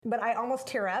but I almost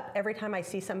tear up every time I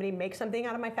see somebody make something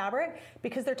out of my fabric,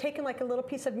 because they're taking like a little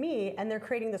piece of me and they're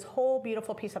creating this whole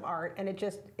beautiful piece of art, and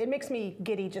it makes me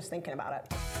giddy just thinking about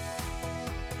it.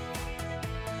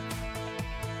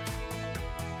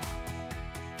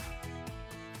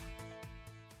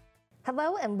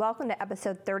 Hello and welcome to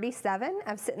episode 37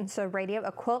 of Sit and Sew Radio,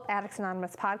 a Quilt Addicts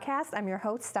Anonymous podcast. I'm your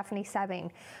host, Stephanie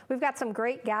Sebbing. We've got some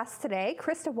great guests today.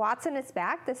 Krista Watson is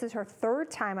back. This is her third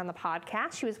time on the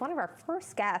podcast. She was one of our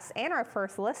first guests and our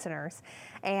first listeners.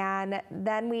 And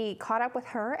then we caught up with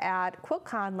her at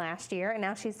QuiltCon last year, and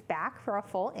now she's back for a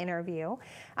full interview.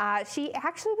 She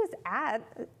actually was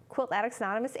at Quilt Addicts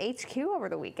Anonymous HQ over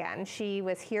the weekend. She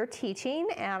was here teaching,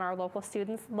 and our local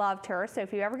students loved her. So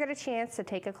if you ever get a chance to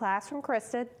take a class from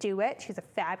Krista, do it. She's a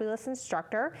fabulous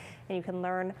instructor, and you can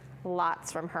learn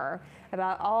lots from her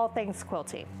about all things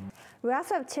quilting. We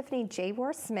also have Tiffany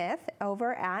Jabor Smith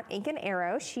over at Ink and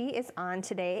Arrow. She is on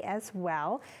today as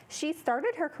well. She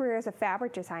started her career as a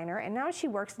fabric designer, and now she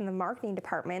works in the marketing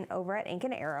department over at Ink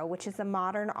and Arrow, which is the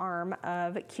modern arm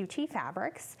of QT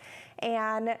Fabrics.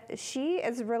 And she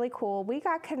is really cool. We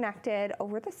got connected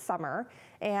over the summer,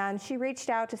 and she reached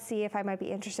out to see if I might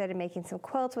be interested in making some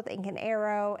quilts with Ink and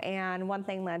Arrow, and one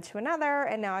thing led to another,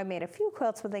 and now I've made a few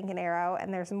quilts with Ink and Arrow,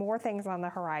 and there's more things on the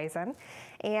horizon.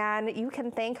 And you can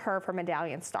thank her for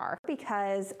Medallion Star,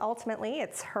 because ultimately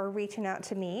it's her reaching out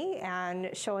to me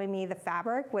and showing me the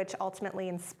fabric, which ultimately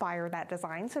inspired that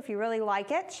design. So if you really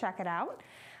like it, check it out.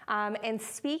 And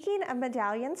speaking of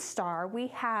Medallion Star, we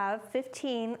have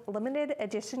 15 limited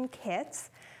edition kits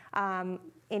in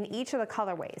each of the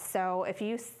colorways. So if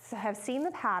you have seen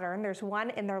the pattern, there's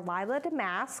one in their Lila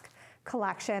Damask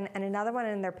collection and another one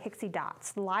in their Pixie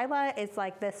Dots. Lila is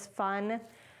like this fun,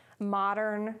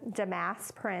 modern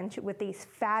damask print with these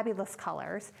fabulous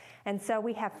colors. And so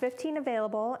we have 15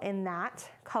 available in that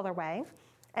colorway.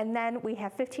 And then we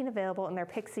have 15 available in their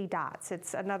Pixie Dots.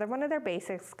 It's another one of their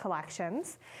basics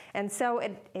collections. And so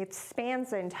it spans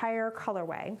the entire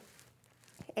colorway.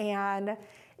 And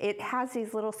it has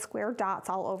these little square dots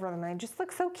all over them, and it just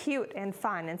looks so cute and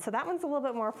fun. And so that one's a little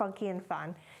bit more funky and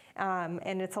fun.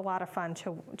 And it's a lot of fun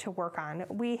to work on.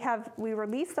 We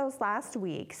released those last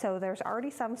week, so there's already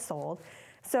some sold.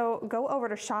 So go over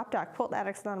to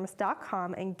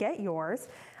shop.quiltaddictsanonymous.com and get yours.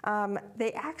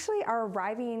 They actually are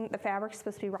arriving, the fabric's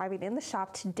supposed to be arriving in the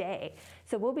shop today.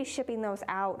 So we'll be shipping those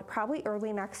out probably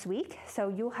early next week. So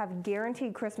you'll have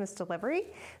guaranteed Christmas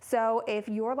delivery. So if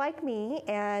you're like me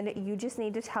and you just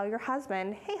need to tell your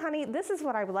husband, hey honey, this is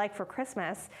what I would like for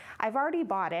Christmas. I've already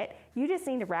bought it. You just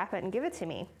need to wrap it and give it to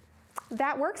me.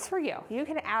 That works for you. You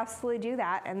can absolutely do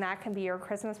that, and that can be your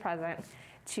Christmas present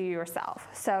to yourself.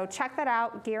 So check that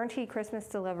out, guaranteed Christmas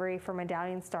delivery for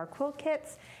Medallion Star quilt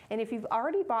kits. And if you've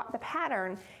already bought the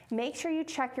pattern, make sure you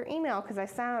check your email, because I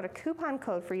sent out a coupon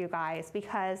code for you guys,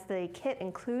 because the kit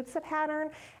includes the pattern,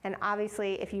 and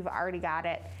obviously if you've already got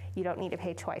it, you don't need to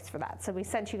pay twice for that. So we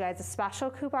sent you guys a special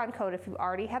coupon code if you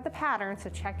already have the pattern, so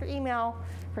check your email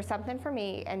for something for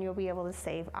me and you'll be able to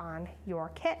save on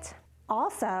your kit.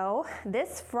 Also,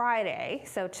 this Friday,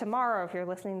 so tomorrow if you're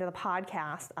listening to the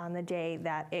podcast on the day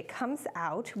that it comes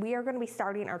out, we are going to be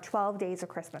starting our 12 Days of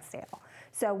Christmas sale.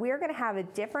 So we're going to have a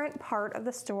different part of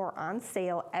the store on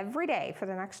sale every day for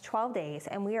the next 12 days,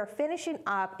 and we are finishing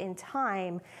up in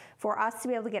time for us to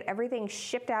be able to get everything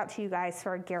shipped out to you guys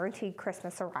for a guaranteed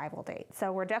Christmas arrival date.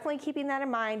 So we're definitely keeping that in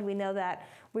mind. We know that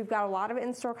we've got a lot of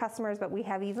in-store customers, but we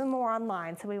have even more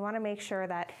online, so we want to make sure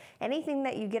that anything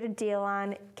that you get a deal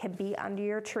on can be under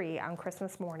your tree on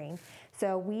Christmas morning.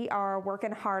 So we are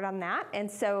working hard on that.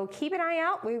 And so keep an eye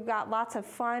out. We've got lots of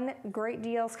fun, great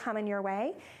deals coming your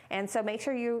way. And so make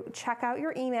sure you check out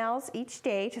your emails each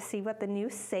day to see what the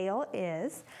new sale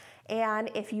is. And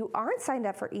if you aren't signed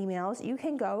up for emails, you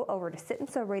can go over to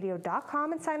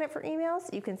sitandsewradio.com and sign up for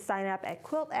emails. You can sign up at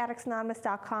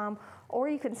quiltaddictsanonymous.com, or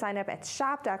you can sign up at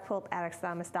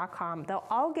shop.quiltaddictsanonymous.com. They'll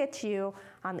all get you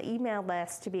on the email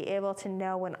list to be able to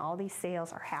know when all these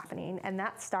sales are happening, and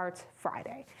that starts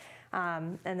Friday.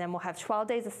 And then we'll have 12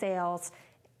 days of sales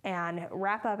and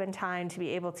wrap up in time to be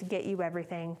able to get you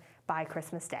everything by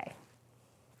Christmas Day.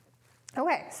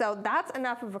 Okay, so that's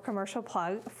enough of a commercial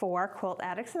plug for Quilt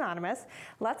Addicts Anonymous.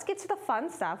 Let's get to the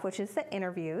fun stuff, which is the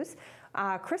interviews.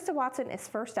 Krista Watson is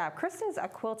first up. Krista is a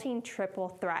quilting triple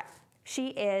threat. She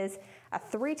is a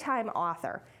 3-time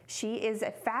author. She is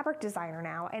a fabric designer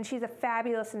now, and she's a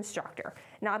fabulous instructor.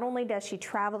 Not only does she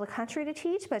travel the country to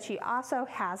teach, but she also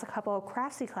has a couple of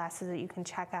craftsy classes that you can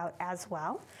check out as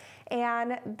well.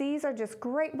 And these are just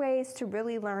great ways to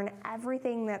really learn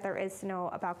everything that there is to know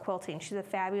about quilting. She's a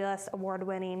fabulous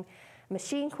award-winning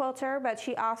machine quilter, but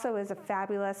she also is a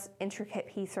fabulous intricate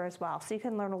piecer as well. So you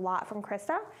can learn a lot from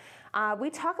Krista. We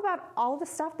talk about all the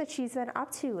stuff that she's been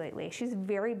up to lately. She's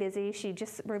very busy. She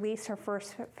just released her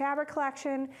first fabric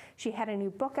collection. She had a new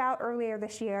book out earlier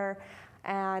this year.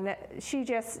 And she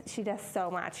does so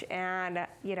much. And,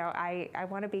 you know, I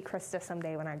want to be Krista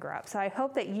someday when I grow up. So I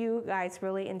hope that you guys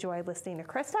really enjoy listening to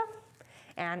Krista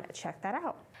and check that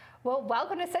out. Well,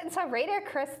 welcome to Sit and Sew Radio,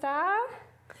 Krista.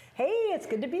 Hey, it's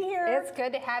good to be here. It's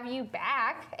good to have you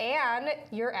back, and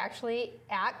you're actually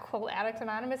at Quilt Addicts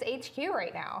Anonymous HQ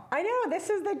right now. I know, this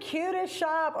is the cutest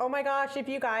shop. Oh my gosh, if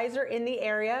you guys are in the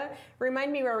area,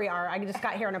 remind me where we are. I just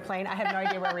got here on a plane. I have no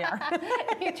idea where we are.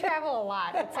 You travel a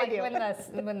lot. It's like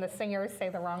when the singers say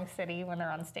the wrong city when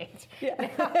they're on stage. Yeah.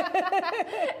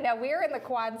 Now, we're in the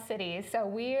Quad Cities, so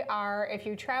we are, if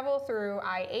you travel through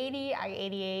I-80,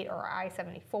 I-88, or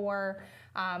I-74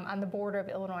 on the border of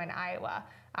Illinois and Iowa,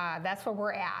 that's where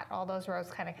we're at. All those roads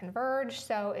kind of converge.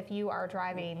 So if you are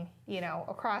driving, you know,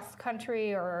 across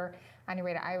country or on your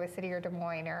way to Iowa City or Des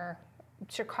Moines or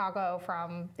Chicago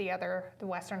from the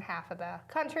western half of the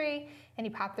country, and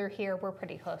you pop through here, we're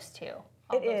pretty close to.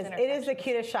 It is the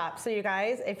cutest shop. So you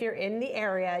guys, if you're in the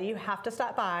area, you have to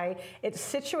stop by. It's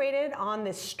situated on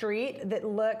this street that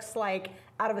looks like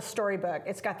out of a storybook.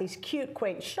 It's got these cute,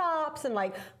 quaint shops and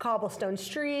like cobblestone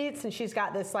streets, and she's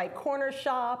got this like corner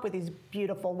shop with these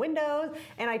beautiful windows.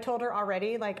 And I told her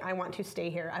already, like, I want to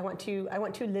stay here. I want to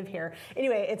live here.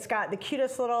 Anyway, it's got the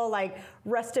cutest little like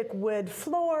rustic wood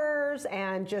floors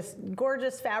and just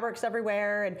gorgeous fabrics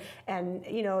everywhere, and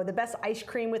you know, the best ice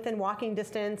cream within walking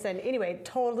distance. And anyway,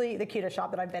 totally the cutest shop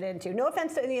that I've been into. No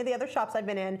offense to any of the other shops I've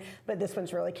been in, but this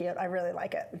one's really cute. I really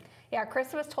like it. Yeah,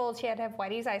 Krista was told she had to have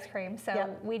Whitey's ice cream,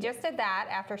 so we just did that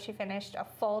after she finished a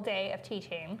full day of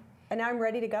teaching. And now I'm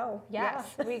ready to go.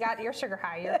 Yes, we got your sugar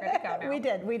high. You're good to go now.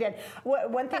 We did.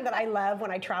 One thing that I love when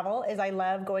I travel is I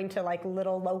love going to like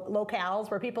little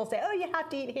locales where people say, oh, you have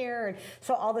to eat here. And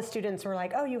so all the students were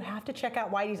like, oh, you have to check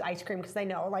out Whitey's ice cream, because they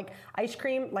know like ice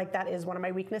cream, like that is one of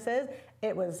my weaknesses.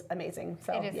 It was amazing.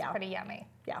 So it is pretty yummy.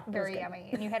 Yeah, very yummy.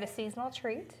 And you had a seasonal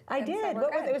treat. I did.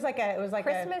 What was it? It was like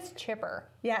Christmas chipper.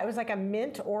 Yeah, it was like a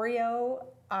mint Oreo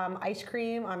ice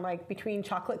cream on like between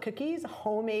chocolate cookies,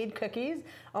 homemade cookies.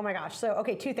 Oh my gosh. So,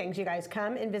 okay, two things, you guys.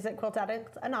 Come and visit Quilt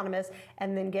Addicts Anonymous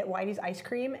and then get Whitey's ice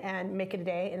cream and make it a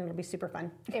day, and it'll be super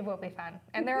fun. It will be fun.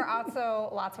 And there are also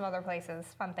lots of other places,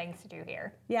 fun things to do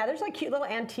here. Yeah, there's like cute little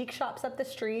antique shops up the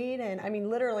street, and I mean,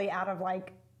 literally out of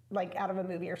like out of a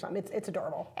movie or something. It's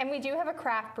adorable. And we do have a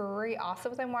craft brewery also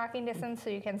within walking distance, so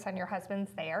you can send your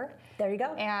husbands there. There you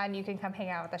go. And you can come hang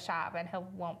out at the shop, and he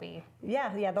won't be. Yeah.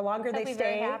 The longer they stay,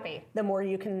 very happy. The more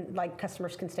you can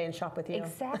customers can stay and shop with you.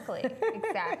 Exactly.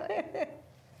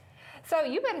 So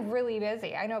you've been really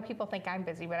busy. I know people think I'm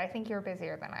busy, but I think you're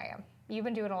busier than I am. You've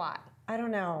been doing a lot. I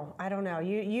don't know.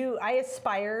 I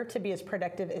aspire to be as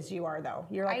productive as you are, though.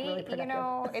 You're like really productive. You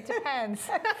know, it depends.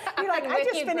 You're like, I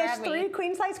just finished 3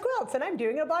 queen size quilts and I'm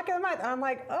doing a block of the month. And I'm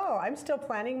like, oh, I'm still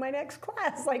planning my next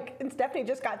class. Like, and Stephanie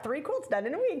just got 3 quilts done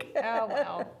in a week. Oh,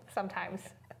 well, sometimes.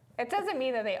 It doesn't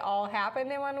mean that they all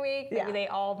happened in 1 week. Maybe they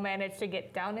all managed to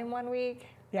get done in 1 week.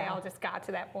 They all just got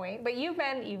to that point. But you've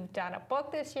done a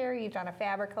book this year. You've done a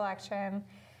fabric collection,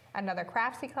 another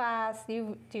craftsy class.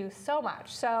 You do so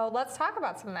much. So let's talk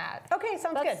about some of that. Okay,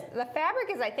 sounds good. The fabric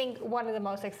is, I think, one of the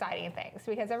most exciting things,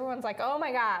 because everyone's like, oh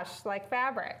my gosh, like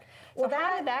fabric. So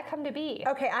how did that come to be?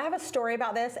 Okay, I have a story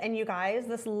about this, and you guys,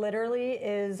 this literally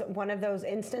is one of those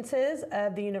instances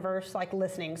of the universe like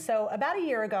listening. So about a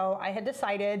year ago, I had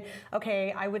decided,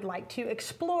 okay, I would like to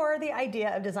explore the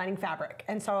idea of designing fabric.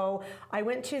 And so I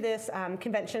went to this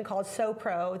convention called Sew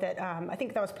Pro that I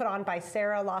think that was put on by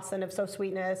Sarah Lawson of Sew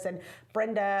Sweetness and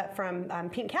Brenda from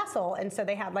Pink Castle. And so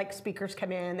they had like speakers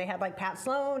come in. They had like Pat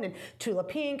Sloan and Tula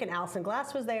Pink, and Allison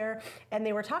Glass was there. And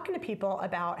they were talking to people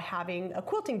about having a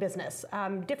quilting business.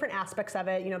 Different aspects of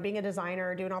it, you know, being a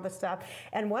designer, doing all this stuff.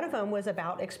 And one of them was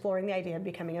about exploring the idea of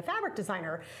becoming a fabric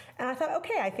designer. And I thought,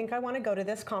 okay, I think I want to go to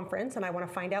this conference and I want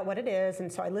to find out what it is.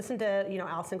 And so I listened to, you know,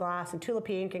 Allison Glass and Tula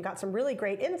Pink and got some really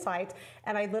great insights.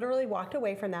 And I literally walked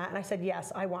away from that and I said,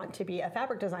 yes, I want to be a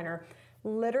fabric designer.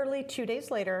 Literally 2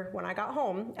 days later, when I got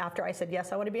home, after I said,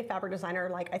 yes, I want to be a fabric designer,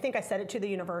 like I think I said it to the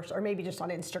universe, or maybe just on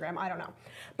Instagram, I don't know.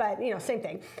 But, you know, same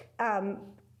thing.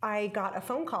 I got a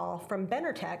phone call from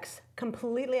Benartex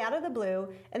completely out of the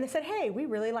blue, and they said, hey, we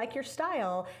really like your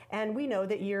style, and we know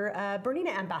that you're a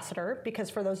Bernina ambassador, because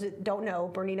for those that don't know,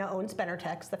 Bernina owns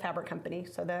Benartex, the fabric company,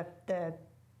 so the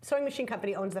sewing machine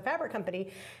company owns the fabric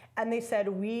company, and they said,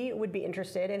 we would be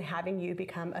interested in having you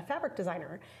become a fabric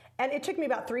designer. And it took me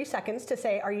about 3 seconds to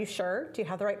say, are you sure? Do you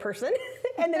have the right person?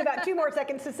 And then about 2 more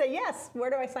seconds to say, yes, where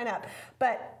do I sign up?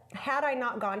 But had I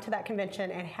not gone to that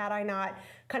convention and had I not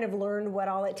kind of learned what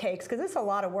all it takes, because it's a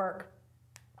lot of work,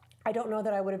 I don't know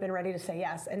that I would have been ready to say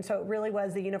yes. And so it really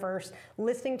was the universe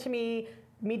listening to me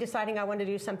deciding I wanted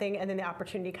to do something, and then the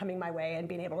opportunity coming my way and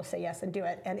being able to say yes and do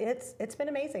it. And it's been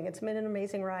amazing. It's been an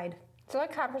amazing ride. So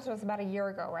that conference was about a year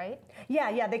ago, right?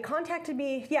 Yeah, they contacted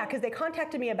me. Yeah, because they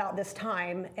contacted me about this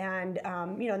time, and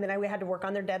and then we had to work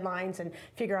on their deadlines and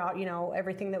figure out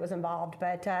everything that was involved.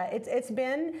 But it's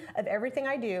been, of everything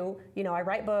I do. I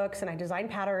write books and I design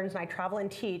patterns and I travel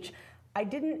and teach. I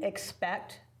didn't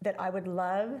expect that I would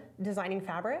love designing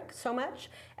fabric so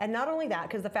much. And not only that,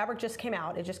 because the fabric just came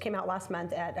out. It just came out last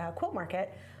month at Quilt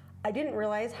Market. I didn't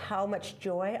realize how much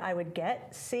joy I would get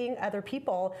seeing other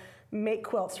people make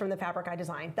quilts from the fabric I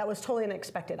designed. That was totally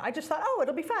unexpected. I just thought,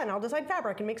 it'll be fun. I'll design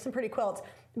fabric and make some pretty quilts.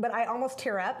 But I almost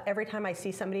tear up every time I see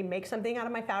somebody make something out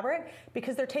of my fabric,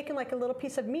 because they're taking like a little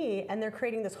piece of me and they're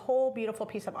creating this whole beautiful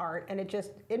piece of art. And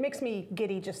it makes me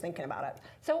giddy just thinking about it.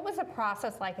 So what was the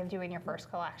process like of doing your first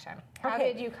collection? How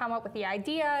did you come up with the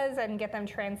ideas and get them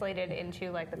translated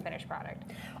into like the finished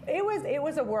product? It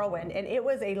was a whirlwind, and it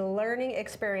was a learning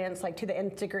experience like to the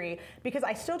nth degree, because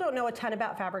I still don't know a ton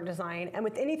about fabric design. And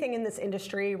with anything in this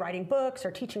industry, writing books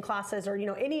or teaching classes or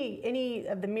any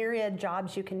of the myriad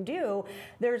jobs you can do,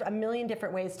 there's a million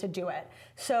different ways to do it.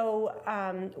 So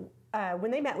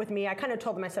when they met with me, I kind of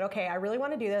told them, I said, okay, I really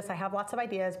want to do this. I have lots of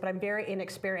ideas, but I'm very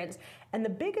inexperienced. And the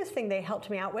biggest thing they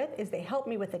helped me out with is they helped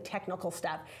me with the technical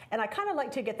stuff. And I kind of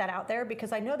like to get that out there,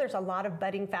 because I know there's a lot of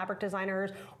budding fabric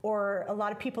designers or a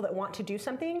lot of people that want to do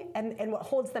something. And what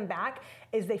holds them back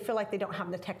is they feel like they don't have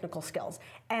the technical skills.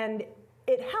 And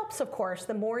it helps, of course,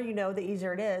 the more you know, the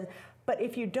easier it is. But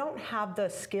if you don't have the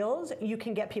skills, you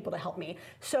can get people to help me.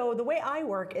 So the way I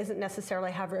work isn't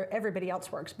necessarily how everybody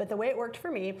else works, but the way it worked for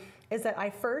me is that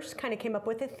I first kind of came up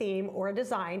with a theme or a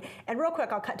design. And real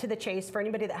quick, I'll cut to the chase for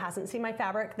anybody that hasn't seen my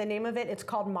fabric. The name of it's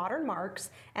called Modern Marks,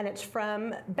 and it's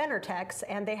from Benartex,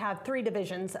 and they have 3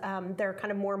 divisions. They're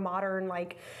kind of more modern,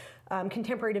 like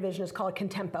contemporary division is called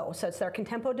Contempo. So it's their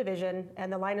Contempo division, and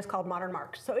the line is called Modern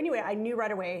Marks. So anyway, I knew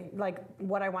right away like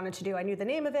what I wanted to do. I knew the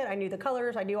name of it, I knew the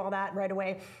colors, I knew all that right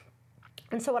away.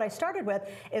 And so what I started with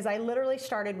is I literally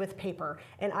started with paper,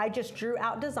 and I just drew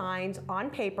out designs on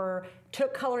paper,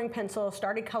 took coloring pencils,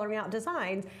 started coloring out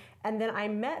designs. And then I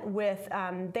met with,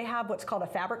 they have what's called a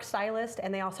fabric stylist,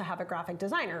 and they also have a graphic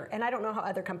designer. And I don't know how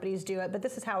other companies do it, but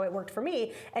this is how it worked for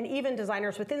me. And even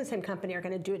designers within the same company are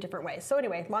going to do it different ways. So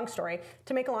anyway, long story,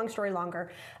 to make a long story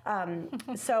longer.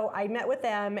 So I met with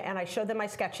them, and I showed them my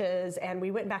sketches, and we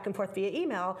went back and forth via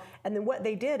email. And then what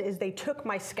they did is they took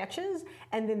my sketches,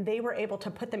 and then they were able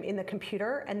to put them in the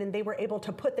computer, and then they were able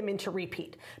to put them into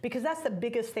Repeat. Because that's the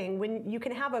biggest thing. When you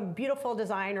can have a beautiful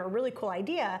design or a really cool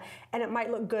idea, and it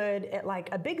might look good at like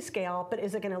a big scale, but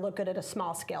is it going to look good at a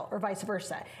small scale, or vice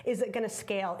versa? Is it going to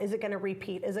scale? Is it going to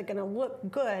repeat? Is it going to look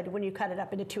good when you cut it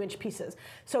up into 2-inch pieces?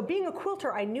 So being a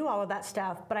quilter, I knew all of that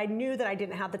stuff, but I knew that I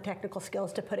didn't have the technical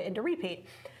skills to put it into Repeat.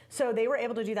 So they were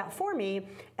able to do that for me,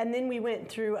 and then we went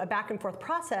through a back and forth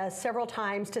process several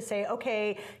times to say,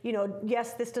 okay,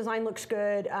 yes, this design looks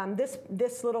good.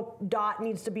 This little dot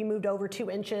needs to be moved over 2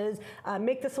 inches.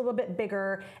 Make this a little bit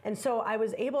bigger. And so I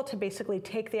was able to basically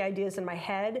take the ideas in my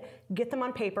head, get them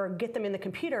on paper, get them in the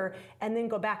computer, and then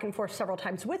go back and forth several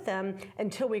times with them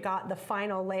until we got the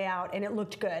final layout and it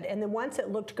looked good. And then once it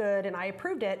looked good and I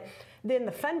approved it, then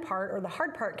the fun part or the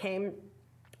hard part came,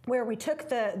 where we took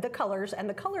the colors, and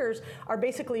the colors are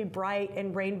basically bright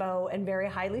and rainbow and very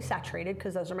highly saturated,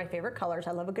 because those are my favorite colors.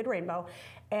 I love a good rainbow.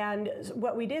 And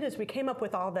what we did is we came up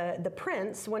with all the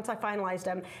prints once I finalized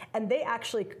them, and they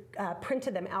actually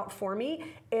printed them out for me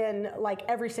in like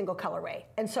every single colorway.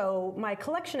 And so my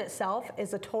collection itself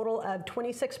is a total of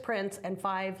 26 prints and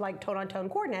 5 like tone-on-tone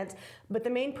coordinates, but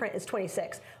the main print is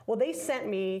 26. Well, they sent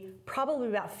me probably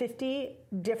about 50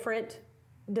 different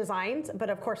designs, but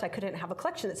of course I couldn't have a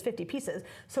collection that's 50 pieces.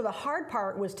 So the hard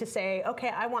part was to say, okay,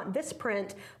 I want this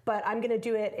print, but I'm going to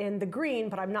do it in the green,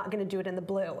 but I'm not going to do it in the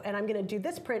blue. And I'm going to do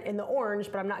this print in the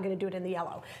orange, but I'm not going to do it in the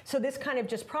yellow. So this kind of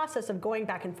just process of going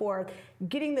back and forth,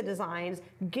 getting the designs,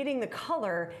 getting the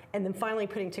color, and then finally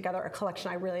putting together a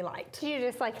collection I really liked. Did you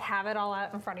just like have it all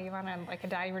out in front of you on like a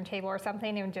dining room table or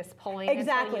something and just pulling?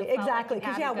 Exactly.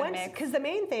 Because the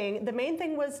main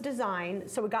thing was design.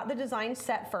 So we got the design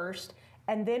set first.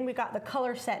 and then we got the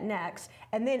color set next,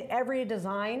 and then every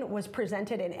design was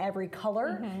presented in every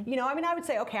color. You know, I mean, I would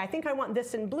say, okay, I think I want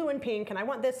this in blue and pink, and I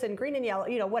want this in green and yellow,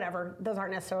 you know, whatever. Those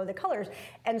aren't necessarily the colors.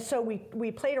 And so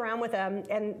we played around with them.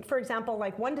 And for example,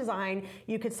 like one design,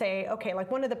 you could say, okay,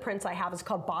 like one of the prints I have is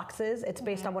called Boxes. It's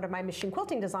based on one of my machine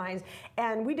quilting designs.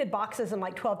 And we did boxes in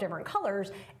like 12 different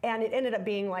colors, and it ended up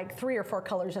being like 3 or 4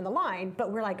 colors in the line.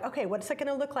 But we're like, okay, what's it going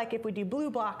to look like if we do blue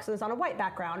boxes on a white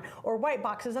background, or white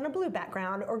boxes on a blue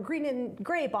background, or green and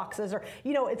gray boxes, or,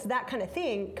 you know, it's that kind of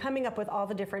thing, coming up with all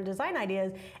the different design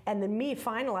ideas, and then me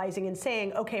finalizing and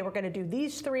saying, okay, we're going to do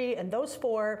these 3 and those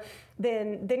 4,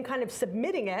 then kind of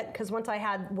submitting it, because once I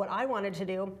had what I wanted to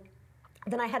do,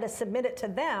 then I had to submit it to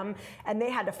them, and they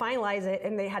had to finalize it,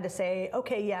 and they had to say,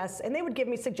 okay, yes. And they would give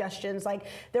me suggestions. Like,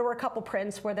 there were a couple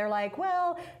prints where they're like,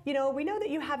 well, you know, we know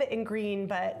that you have it in green,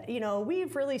 but, you know,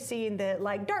 we've really seen that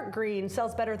like dark green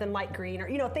sells better than light green, or,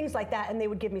 you know, things like that. And they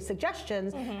would give me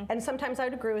suggestions. And sometimes I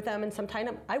would agree with them, and sometimes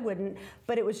I wouldn't.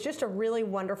 But it was just a really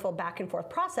wonderful back and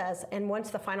forth process. And once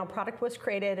the final product was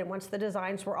created, and once the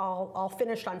designs were all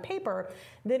finished on paper,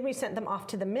 then we sent them off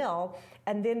to the mill,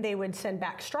 and then they would send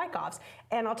back strike-offs.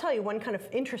 And I'll tell you one kind of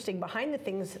interesting behind the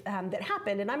things that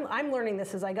happened, and I'm learning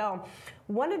this as I go.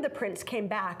 One of the prints came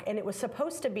back, and it was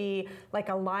supposed to be like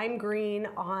a lime green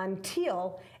on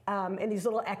teal, and these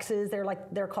little X's,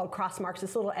 they're called cross marks,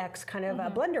 this little X kind of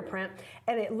blender print,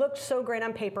 and it looked so great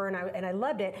on paper, and I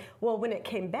loved it. Well, when it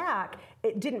came back,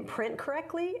 it didn't print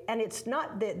correctly, and it's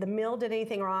not that the mill did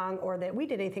anything wrong or that we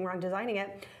did anything wrong designing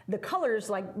it. The colors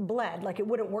like bled, like it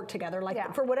wouldn't work together.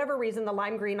 Like for whatever reason, the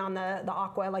lime green on the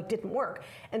aqua like didn't work.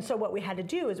 And so what we had to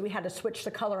do is we had to switch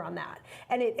the color on that.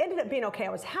 And it ended up being okay. I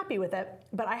was happy with it,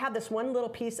 but I had this one little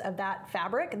piece of that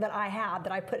fabric that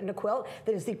I put in a quilt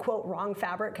that is the quote wrong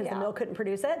fabric because the mill couldn't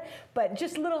produce it. But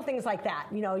just little things like that.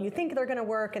 You know, you think they're going to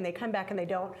work and they come back and they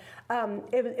don't.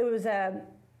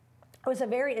 It was a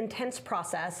very intense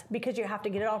process because you have to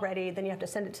get it all ready, then you have to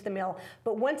send it to the mill.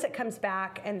 But once it comes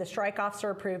back and the strike-offs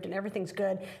are approved and everything's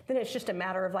good, then it's just a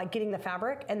matter of like getting the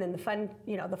fabric and then the fun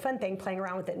thing, playing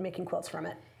around with it and making quilts from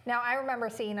it. Now, I remember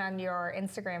seeing on your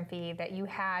Instagram feed that you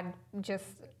had just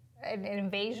an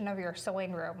invasion of your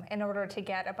sewing room in order to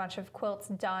get a bunch of quilts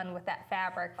done with that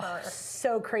fabric for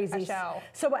so crazy. A show.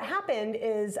 So what happened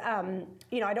is,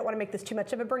 you know, I don't want to make this too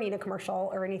much of a Bernina commercial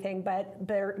or anything, but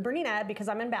Bernina, because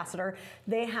I'm ambassador,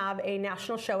 they have a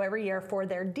national show every year for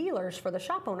their dealers, for the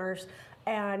shop owners.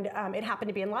 And it happened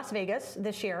to be in Las Vegas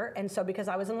this year. And so because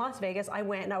I was in Las Vegas, I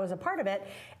went and I was a part of it.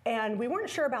 And we weren't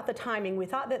sure about the timing. We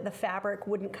thought that the fabric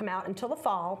wouldn't come out until the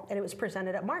fall, and it was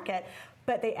presented at market.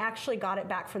 But they actually got it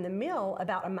back from the mill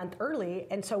about a month early.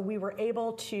 And so we were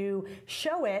able to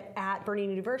show it at Bernina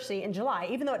University in July.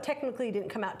 Even though it technically didn't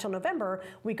come out till November,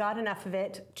 we got enough of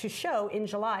it to show in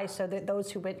July so that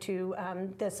those who went to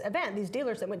this event, these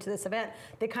dealers that went to this event,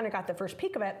 they kind of got the first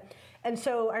peek of it. And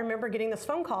so I remember getting this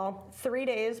phone call 4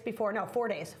 days before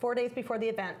the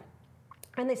event.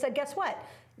 And they said, guess what?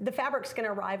 The fabric's going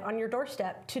to arrive on your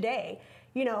doorstep today.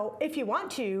 You know, if you want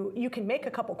to, you can make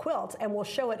a couple quilts and we'll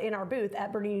show it in our booth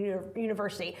at Bernina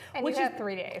University. And you had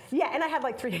 3 days. Yeah, and I had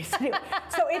like 3 days to do it.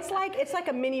 So it's like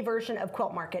a mini version of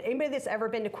Quilt Market. Anybody that's ever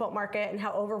been to Quilt Market and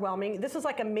how overwhelming, this is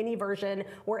like a mini version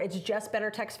where it's just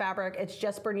Benartex fabric, it's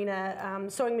just Bernina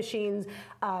sewing machines,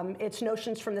 it's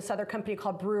notions from this other company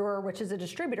called Brewer, which is a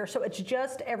distributor. So it's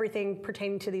just everything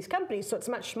pertaining to these companies. So it's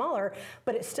much smaller,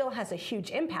 but it still has a huge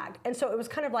impact. And so it was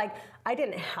kind of like, I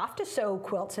didn't have to sew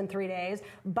quilts in 3 days,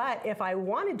 but if I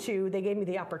wanted to, they gave me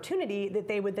the opportunity that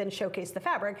they would then showcase the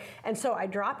fabric. And so I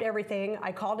dropped everything.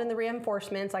 I called in the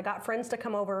reinforcements. I got friends to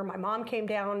come over. My mom came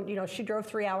down, you know, she drove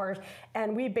 3 hours,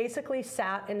 and we basically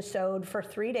sat and sewed for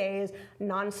 3 days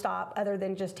nonstop, other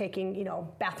than just taking, you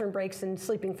know, bathroom breaks and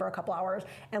sleeping for a couple hours.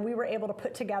 And we were able to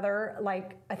put together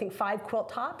like, I think 5 quilt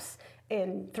tops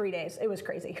in 3 days. It was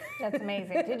crazy. That's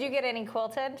amazing. Did you get any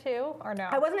quilted too, or no?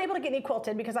 I wasn't able to get any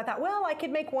quilted because I thought, well, I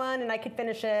could make one and I could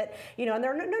finish it, you know. And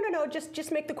they're no,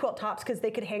 just make the quilt tops because they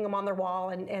could hang them on their wall,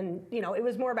 and you know, it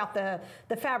was more about the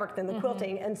fabric than the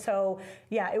quilting. And so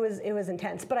yeah, it was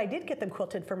intense. But I did get them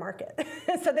quilted for market.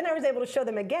 So then I was able to show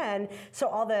them again. So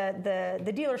all the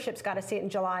dealerships got to see it in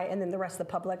July, and then the rest of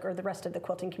the public or the rest of the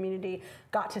quilting community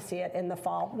got to see it in the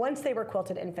fall once they were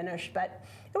quilted and finished. But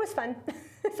it was fun.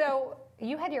 So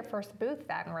you had your first booth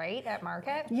then, right, at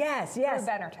Market? Yes. Through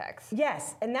Benartex.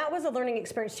 Yes, and that was a learning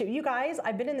experience too. You guys,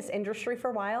 I've been in this industry for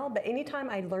a while, but anytime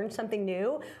I learn something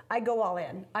new, I go all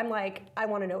in. I'm like, I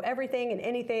want to know everything and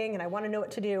anything, and I want to know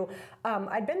what to do.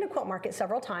 I've been to Quilt Market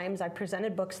several times. I've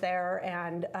presented books there,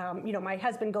 and my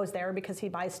husband goes there because he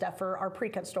buys stuff for our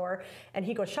pre-cut store, and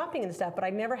he goes shopping and stuff, but I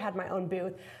never had my own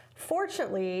booth.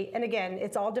 Fortunately, and again,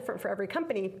 it's all different for every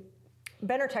company,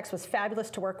 Benartex was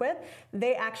fabulous to work with.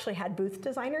 They actually had booth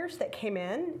designers that came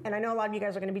in, and I know a lot of you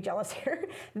guys are going to be jealous here.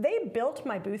 They built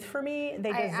my booth for me.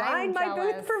 They designed my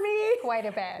booth for me. Quite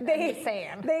a bit, I'm just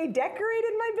saying. They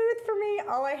decorated my booth for me.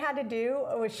 All I had to do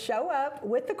was show up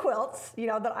with the quilts,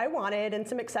 that I wanted and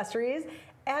some accessories,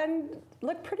 and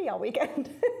look pretty all weekend.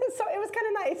 So it was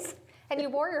kind of nice. And you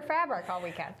wore your fabric all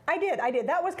weekend. I did.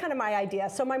 That was kind of my idea.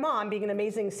 So my mom, being an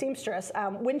amazing seamstress,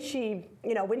 when she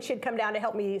had come down to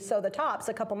help me sew the tops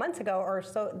a couple months ago, or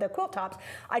sew the quilt tops,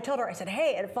 I told her, I said,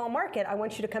 hey, at Fall Market, I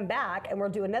want you to come back and we'll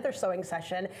do another sewing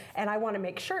session, and I want to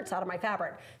make shirts out of my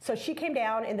fabric. So she came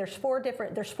down, and there's 4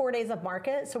 days of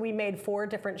market, so we made 4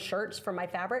 different shirts from my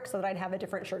fabric so that I'd have a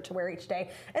different shirt to wear each day,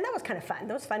 and that was kind of fun.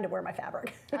 That was fun to wear my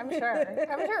fabric. I'm sure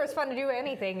it was fun to do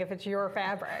anything if it's your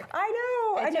fabric. I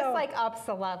know. It just like ups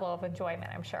the level of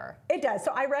enjoyment, I'm sure. It does.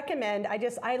 So I recommend.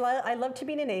 I love to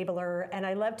be an enabler, and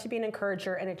I love to be an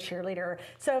encourager and a cheerleader.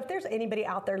 So if there's anybody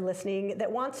out there listening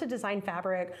that wants to design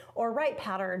fabric or write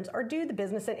patterns or do the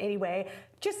business in any way,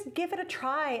 just give it a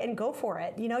try and go for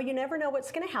it. You never know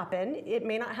what's going to happen. It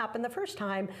may not happen the first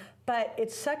time, but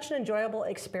it's such an enjoyable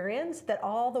experience that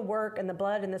all the work and the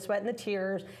blood and the sweat and the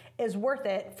tears is worth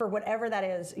it for whatever that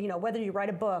is. Whether you write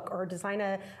a book or design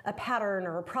a pattern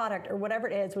or a product or whatever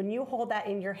it is, when you hold that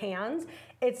in your hands,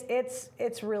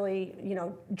 it's really,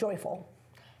 joyful.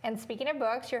 And speaking of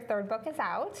books, your 3rd book is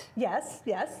out. Yes.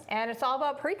 And it's all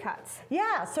about pre-cuts.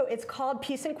 Yeah, so it's called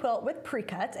Piece and Quilt with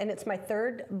Pre-Cuts, and it's my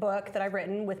 3rd book that I've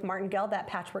written with Martingale, That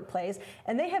Patchwork Plays,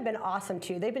 and they have been awesome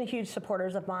too. They've been huge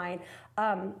supporters of mine.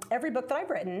 Every book that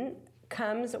I've written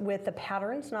comes with the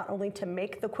patterns, not only to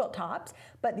make the quilt tops,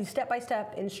 but the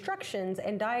step-by-step instructions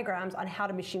and diagrams on how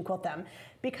to machine quilt them.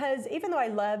 Because even though I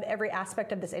love every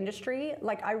aspect of this industry,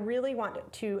 I really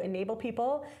want to enable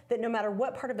people that no matter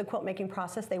what part of the quilt making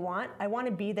process they want, I want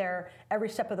to be there every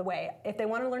step of the way. If they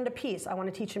want to learn to piece, I want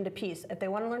to teach them to piece. If they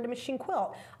want to learn to machine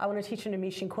quilt, I want to teach them to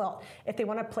machine quilt. If they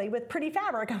want to play with pretty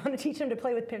fabric, I want to teach them to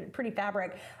play with pretty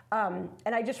fabric. And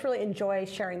I just really enjoy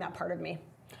sharing that part of me.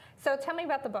 So tell me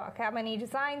about the book. How many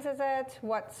designs is it?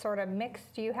 What sort of mix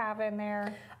do you have in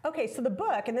there? Okay, so the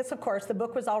book, and this, of course, the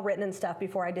book was all written and stuff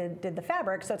before I did the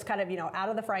fabric, so it's kind of, out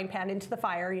of the frying pan into the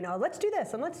fire, let's do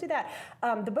this and let's do that.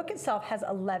 The book itself has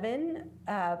 11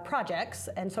 projects,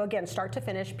 and so again, start to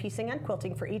finish, piecing and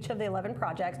quilting for each of the 11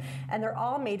 projects, and they're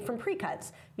all made from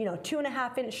pre-cuts.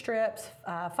 2.5-inch strips,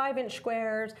 5-inch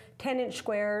squares, 10-inch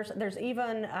squares. There's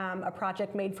even a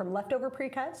project made from leftover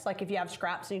pre-cuts, like if you have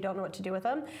scraps and you don't know what to do with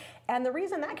them. And the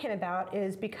reason that came about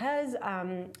is because,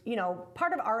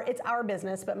 part of it's our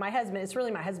business, but it's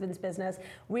really my husband's business.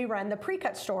 We run the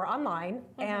pre-cut store online,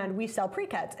 and we sell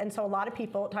pre-cuts. And so a lot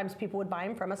of times people would buy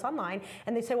them from us online,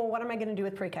 and they say, well, what am I going to do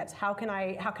with pre-cuts? How can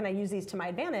I use these to my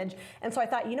advantage? And so I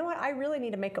thought, you know what, I really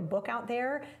need to make a book out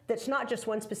there that's not just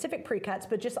one specific pre-cuts,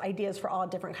 but just ideas for all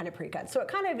different kind of pre-cuts. So it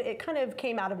kind of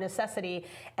came out of necessity.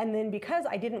 And then because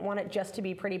I didn't want it just to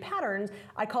be pretty patterns,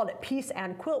 I called it Piece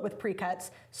and Quilt with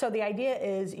Pre-Cuts. So the idea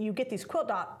is you get these quilt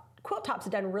tops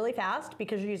done really fast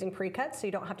because you're using pre-cuts, so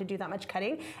you don't have to do that much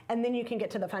cutting. And then you can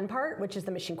get to the fun part, which is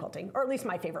the machine quilting, or at least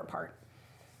my favorite part.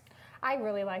 I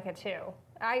really like it too.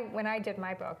 When I did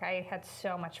my book, I had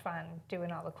so much fun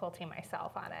doing all the quilting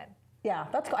myself on it. Yeah,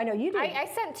 that's cool. I know you did. I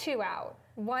sent 2 out.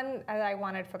 One that I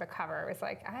wanted for the cover. It was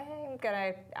like, I'm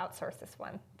going to outsource this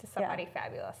one to somebody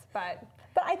fabulous. But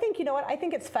I think, you know what, I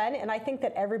think it's fun, and I think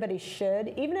that everybody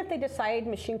should, even if they decide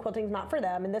machine quilting is not for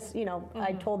them, and this,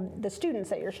 I told the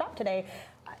students at your shop today,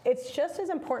 it's just as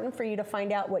important for you to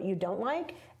find out what you don't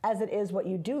like as it is what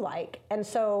you do like. And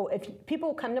so if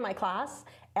people come to my class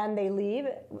and they leave,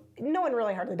 no one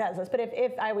really hardly does this, but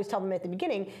if I always tell them at the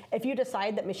beginning, if you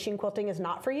decide that machine quilting is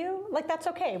not for you, that's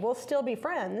okay. We'll still be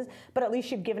friends, but at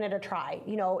least you've given it a try.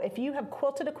 If you have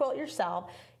quilted a quilt yourself,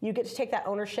 you get to take that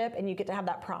ownership and you get to have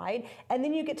that pride, and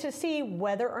then you get to see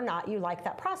whether or not you like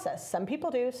that process. Some people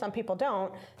do, some people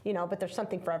don't, but there's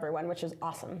something for everyone, which is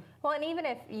awesome. Well, and even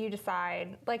if you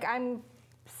decide, I'm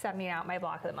sending out my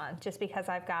block of the month just because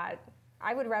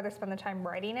I would rather spend the time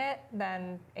writing it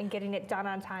and getting it done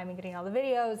on time and getting all the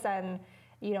videos and,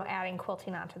 adding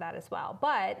quilting onto that as well.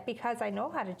 But because I know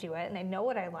how to do it and I know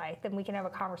what I like, then we can have a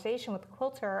conversation with the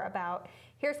quilter about,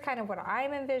 here's kind of what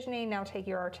I'm envisioning, now take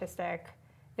your artistic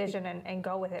vision and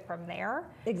go with it from there.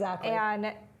 Exactly.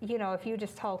 And, you know, if you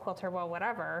just tell a quilter, well,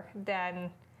 whatever, then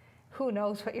who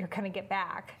knows what you're going to get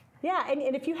back. Yeah, and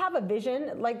if you have a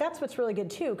vision, like that's what's really good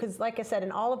too, because like I said,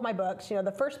 in all of my books, you know,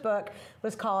 the first book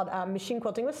was called Machine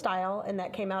Quilting with Style, and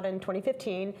that came out in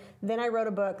 2015. Then I wrote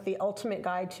a book, The Ultimate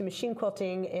Guide to Machine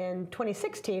Quilting, in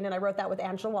 2016, and I wrote that with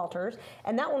Angela Walters.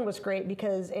 And that one was great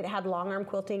because it had long arm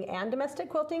quilting and domestic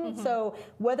quilting. So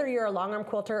whether you're a long arm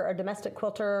quilter or domestic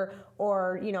quilter,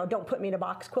 or, you know, don't put me in a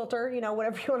box quilter, you know,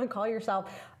 whatever you want to call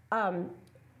yourself,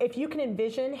 if you can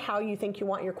envision how you think you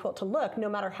want your quilt to look, no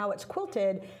matter how it's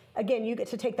quilted, again, you get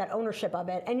to take that ownership of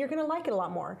it, and you're going to like it a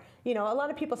lot more. You know, a lot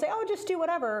of people say, oh, just do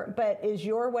whatever, but is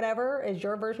your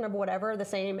version of whatever the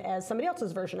same as somebody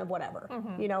else's version of whatever?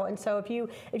 You know, and so if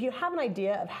you have an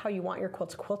idea of how you want your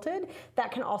quilts quilted,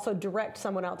 that can also direct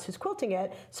someone else who's quilting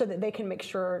it so that they can make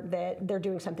sure that they're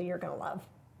doing something you're going to love.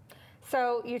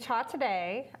 So you taught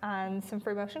today on some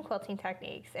free motion quilting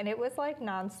techniques, and it was like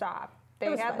nonstop.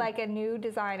 They had fun. like a new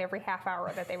design every half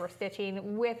hour that they were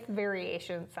stitching with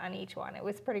variations on each one. It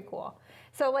was pretty cool.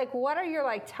 So like, what are your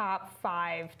like top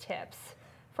 5 tips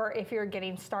for if you're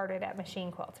getting started at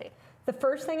machine quilting? The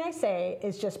first thing I say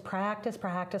is just practice,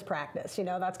 practice, practice. You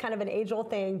know, that's kind of an age-old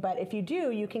thing, but if you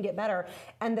do, you can get better.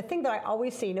 And the thing that I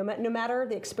always see, no matter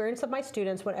the experience of my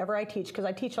students, whenever I teach, because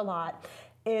I teach a lot,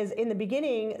 is in the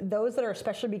beginning, those that are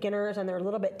especially beginners and they're a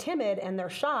little bit timid and they're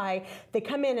shy, they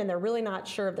come in and they're really not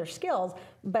sure of their skills,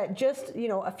 but just, you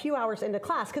know, a few hours into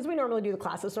class, because we normally do the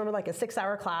class, it's normally like a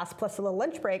 6-hour class plus a little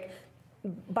lunch break.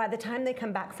 By the time they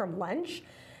come back from lunch,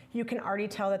 you can already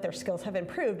tell that their skills have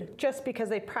improved just because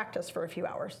they practiced for a few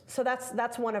hours. So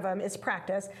that's one of them, is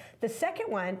practice. The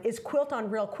second one is quilt on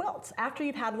real quilts. After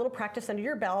you've had a little practice under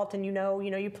your belt and you know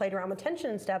you played around with tension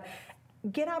and stuff,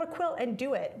 get out a quilt and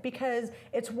do it, because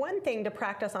it's one thing to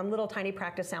practice on little tiny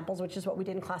practice samples, which is what we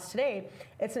did in class today.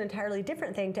 It's an entirely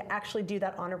different thing to actually do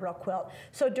that on a real quilt.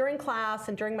 So during class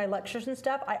and during my lectures and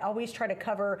stuff, I always try to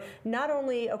cover not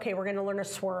only, okay, we're going to learn a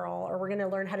swirl, or we're going to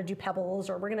learn how to do pebbles,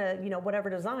 or we're going to, you know,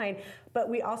 whatever design, but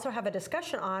we also have a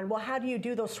discussion on, well, how do you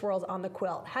do those swirls on the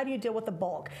quilt? How do you deal with the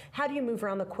bulk? How do you move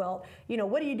around the quilt? You know,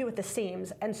 what do you do with the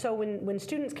seams? And so when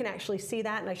students can actually see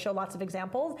that, and I show lots of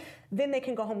examples, then they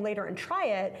can go home later and try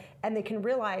it, and they can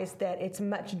realize that it's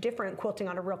much different quilting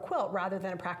on a real quilt rather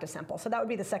than a practice sample. So that would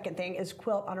be the second thing, is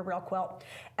quilt on a real quilt.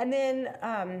 And then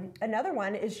another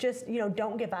one is just, you know,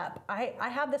 don't give up. I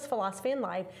have this philosophy in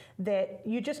life that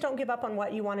you just don't give up on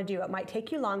what you want to do. It might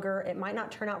take you longer, it might not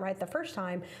turn out right the first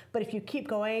time, but if you keep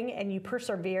going and you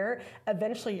persevere,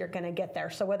 eventually you're going to get there.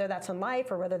 So whether that's in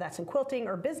life or whether that's in quilting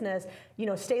or business, you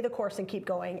know, stay the course and keep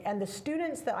going. And the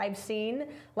students that I've seen,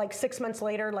 like 6 months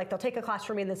later, like they'll take a class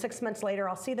from me, and then 6 months later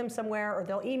I'll see them somewhere, or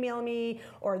they'll email me,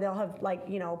 or they'll have, like,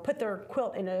 you know, put their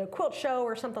quilt in a quilt show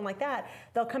or something like that.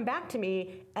 They'll come back to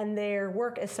me and their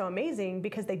work is so amazing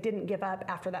because they didn't give up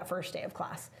after that first day of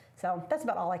class. So that's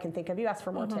about all I can think of. You asked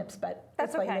for more tips, but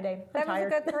that's late okay. in the day. That was a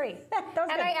good 3. That was and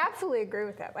good. I absolutely agree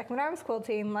with that. Like when I was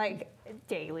quilting like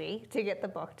daily to get the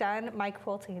book done, my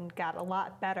quilting got a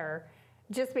lot better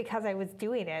just because I was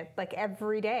doing it like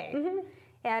every day.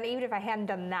 And even if I hadn't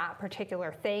done that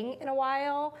particular thing in a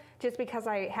while, just because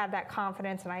I had that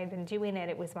confidence and I had been doing it,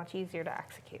 it was much easier to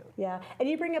execute. Yeah, and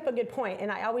you bring up a good point,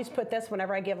 and I always put this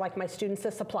whenever I give like my students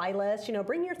a supply list, you know,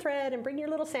 bring your thread and bring your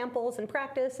little samples and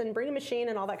practice and bring a machine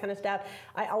and all that kind of stuff.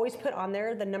 I always put on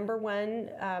there the number one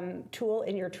tool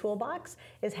in your toolbox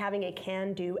is having a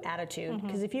can-do attitude.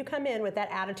 Because if you come in with that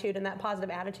attitude and that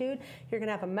positive attitude, you're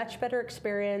gonna have a much better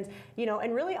experience, you know,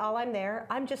 and really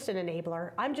I'm just an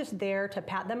enabler. I'm just there to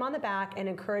pat them on the back and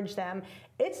encourage them.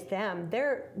 It's them.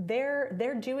 They're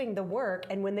doing the work,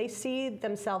 and when they see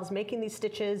themselves making these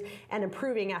stitches and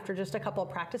improving after just a couple of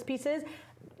practice pieces,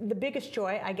 the biggest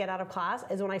joy I get out of class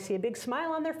is when I see a big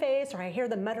smile on their face, or I hear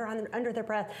them mutter under their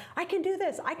breath, I can do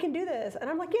this, I can do this. And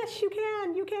I'm like, yes, you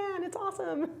can, it's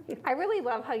awesome. I really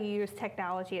love how you use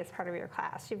technology as part of your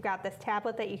class. You've got this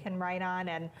tablet that you can write on,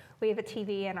 and we have a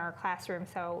TV in our classroom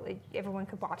so everyone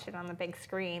could watch it on the big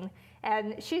screen.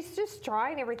 And she's just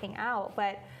drawing everything out,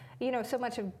 but you know, so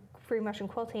much of free motion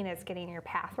quilting is getting your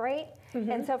path right.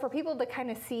 And so for people to kind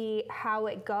of see how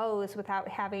it goes without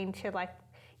having to like,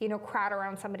 you know, crowd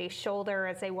around somebody's shoulder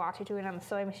as they watch you doing it on the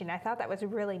sewing machine. I thought that was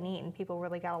really neat, and people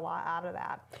really got a lot out of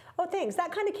that. Oh, thanks.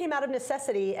 That kind of came out of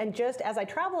necessity, and just as I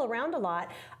travel around a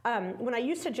lot, when I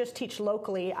used to just teach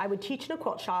locally, I would teach in a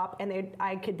quilt shop, and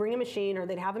I could bring a machine, or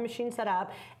they'd have a machine set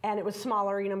up, and it was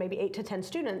smaller, you know, maybe 8 to 10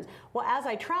 students. Well, as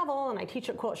I travel and I teach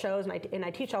at quilt shows and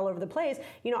I teach all over the place,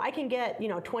 you know, I can get, you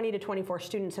know, 20 to 24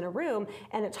 students in a room,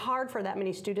 and it's hard for that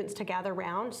many students to gather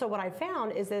around. So what I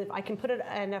found is that if I can put it,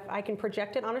 and if I can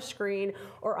project it on on a screen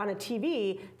or on a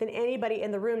TV, then anybody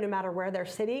in the room, no matter where they're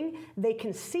sitting, they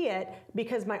can see it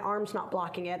because my arm's not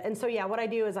blocking it. And so yeah, what I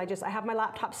do is I have my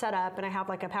laptop set up and I have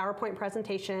like a PowerPoint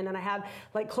presentation and I have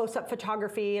like close-up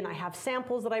photography and I have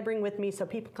samples that I bring with me so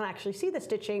people can actually see the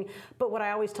stitching. But what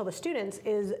I always tell the students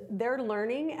is their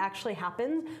learning actually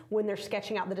happens when they're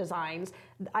sketching out the designs.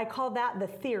 I call that the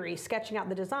theory, sketching out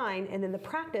the design, and then the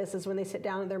practice is when they sit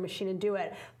down at their machine and do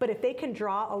it. But if they can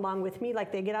draw along with me,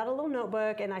 like they get out a little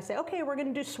notebook and I say, okay, we're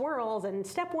gonna do swirls, and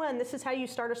step one, this is how you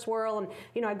start a swirl,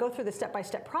 and I go through the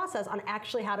step-by-step process on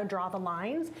actually how to draw the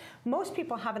lines. Most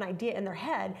people have an idea in their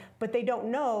head, but they don't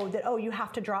know that, oh, you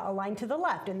have to draw a line to the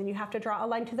left, and then you have to draw a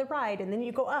line to the right, and then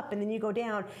you go up, and then you go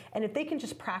down. And if they can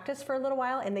just practice for a little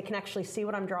while and they can actually see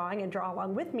what I'm drawing and draw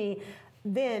along with me,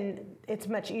 then it's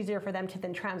much easier for them to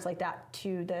then translate that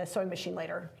to the sewing machine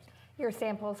later. Your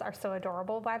samples are so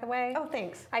adorable, by the way. Oh,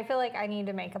 thanks. I feel like I need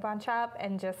to make a bunch up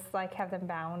and just like have them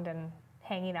bound and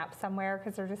hanging up somewhere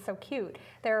because they're just so cute.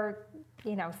 They're,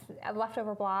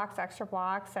 leftover blocks, extra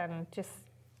blocks, and just,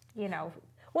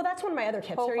 Well, that's one of my other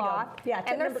tips. Here you go. Yeah,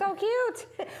 and they're so cute.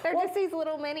 They're just these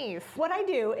little minis. What I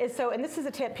do is and this is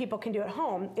a tip people can do at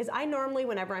home, is I normally,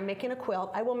 whenever I'm making a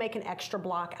quilt, I will make an extra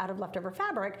block out of leftover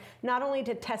fabric, not only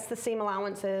to test the seam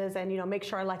allowances and make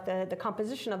sure I like the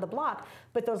composition of the block,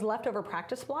 but those leftover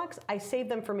practice blocks, I save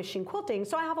them for machine quilting.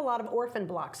 So I have a lot of orphan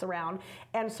blocks around,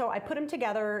 and so I put them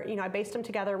together. I baste them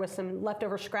together with some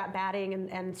leftover scrap batting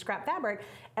and scrap fabric.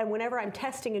 And whenever I'm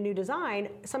testing a new design,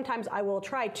 sometimes I will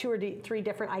try 2 or 3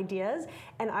 different ideas,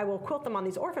 and I will quilt them on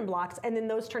these orphan blocks, and then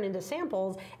those turn into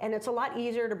samples. And it's a lot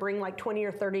easier to bring like 20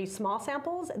 or 30 small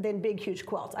samples than big, huge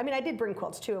quilts. I mean, I did bring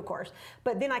quilts too, of course,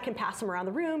 but then I can pass them around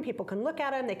the room. People can look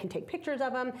at them, they can take pictures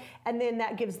of them, and then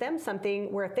that gives them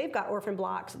something where if they've got orphan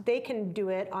blocks, they can do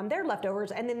it on their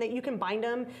leftovers, and then you can bind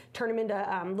them, turn them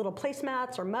into little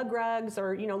placemats or mug rugs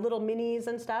or little minis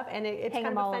and stuff, and it's hang kind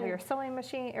them of all fun. over your sewing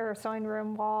machine or sewing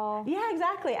room wall. Yeah,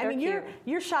 exactly. They're I mean, cute.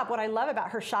 your shop, what I love about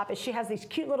her shop is she has these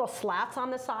cute little slats on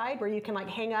the side where you can like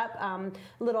hang up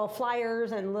little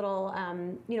flyers and little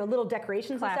little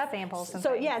decorations Class and stuff. samples and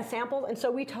so things. Yeah, and samples. And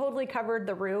so we totally covered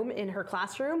the room in her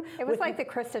classroom. It was like the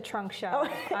Krista Trunk show.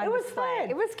 Oh, it was display. fun.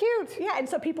 It was cute. Yeah, and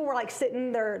so people were like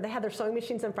sitting there. They had their sewing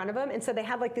machines in front of them, and so they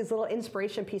had like these little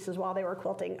inspiration pieces while they were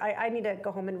quilting. I need to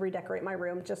go home and redecorate my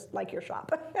room just like your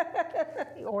shop.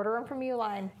 Order them from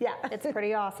Uline. Yeah. It's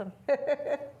pretty awesome.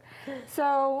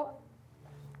 So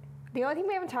the only thing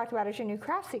we haven't talked about is your new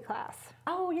Craftsy class.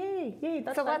 Oh, yay.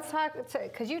 That's So fun. let's talk,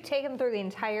 because you take them through the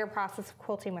entire process of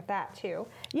quilting with that too.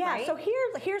 Yeah, right? so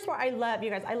here's what I love, you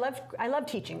guys. I love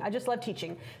teaching. I just love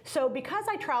teaching. So because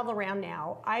I travel around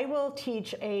now, I will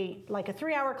teach a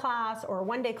 3-hour class or a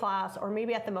 1-day class or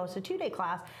maybe at the most a 2-day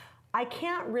class. I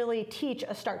can't really teach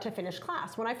a start to finish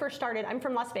class. When I first started, I'm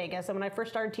from Las Vegas, and when I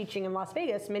first started teaching in Las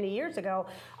Vegas many years ago,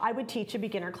 I would teach a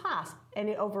beginner class. And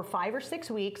over 5 or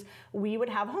 6 weeks, we would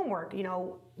have homework.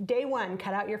 Day 1,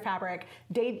 cut out your fabric.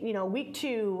 Week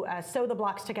 2, sew the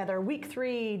blocks together. Week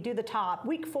 3, do the top.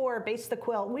 Week 4, baste the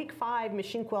quilt. Week 5,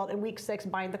 machine quilt. And week 6,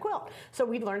 bind the quilt. So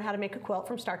we'd learn how to make a quilt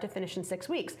from start to finish in 6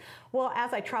 weeks. Well,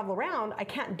 as I travel around, I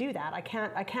can't do that. I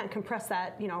can't compress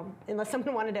that, unless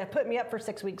someone wanted to put me up for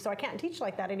 6 weeks. So I can't teach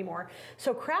like that anymore.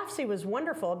 So Craftsy was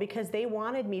wonderful because they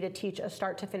wanted me to teach a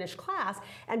start to finish class.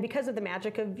 And because of the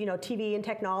magic of, TV and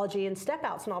technology and step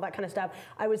outs and all that kind of stuff,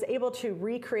 I was able to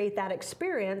recreate that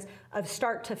experience of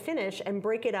start to finish and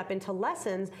break it up into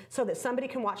lessons so that somebody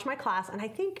can watch my class. And I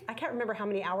can't remember how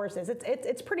many hours it is.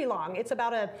 It's pretty long. It's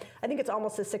about I think it's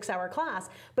almost a 6-hour class,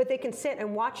 but they can sit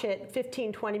and watch it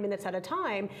 15, 20 minutes at a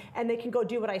time, and they can go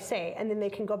do what I say, and then they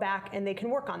can go back and they can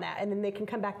work on that, and then they can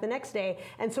come back the next day.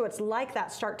 And so it's like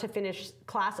that start to finish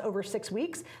class over 6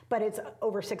 weeks, but it's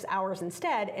over 6 hours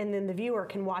instead, and then the viewer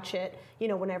can watch it,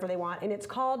 whenever they want. And it's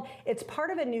part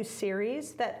of a new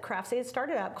series that Craftsy has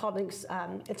started up called,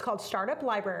 it's called Startup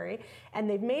Library, and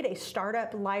they've made a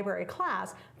startup library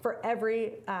class for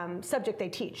every subject they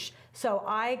teach. So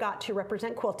I got to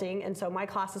represent quilting, and so my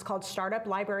class is called Startup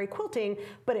Library Quilting,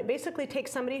 but it basically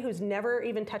takes somebody who's never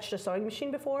even touched a sewing machine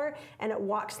before, and it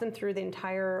walks them through the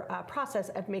entire process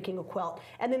of making a quilt.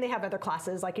 And then they have other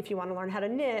classes, like if you want to learn how to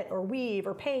knit or weave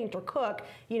or paint or cook,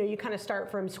 you kind of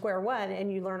start from square one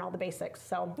and you learn all the basics.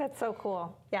 So That's so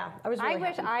cool. yeah, I was really I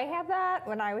wish happy. I had that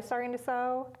when I was starting to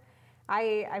sew.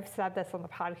 I've said this on the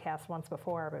podcast once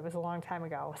before, but it was a long time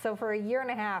ago. So for a year and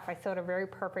a half, I sewed a very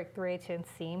perfect 3/8 inch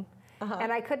seam.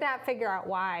 And I could not figure out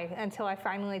why until I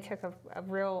finally took a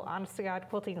real honest to God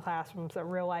quilting class from a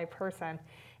real live person.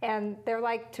 And they're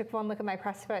like, took one look at my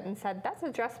press foot and said, that's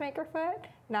a dressmaker foot,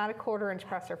 not a 1/4-inch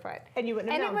presser foot. And you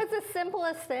wouldn't have known. And it was the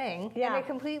simplest thing. Yeah. And it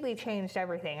completely changed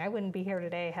everything. I wouldn't be here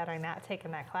today had I not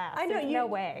taken that class. I know. There's no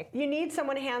way. You need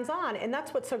someone hands-on, and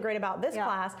that's what's so great about this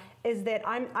class is that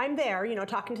I'm there,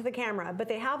 talking to the camera, but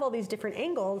they have all these different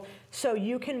angles, so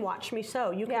you can watch me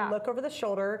sew. You can look over the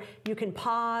shoulder, you can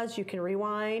pause, you can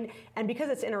rewind, and because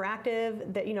it's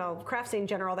interactive, that Craftsy in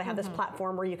general, they have this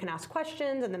platform where you can ask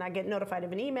questions, and then I get notified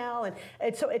of an email,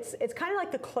 and so it's kind of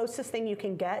like the closest thing you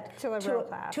can get to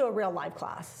a real live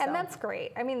class. And that's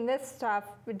great. I mean, this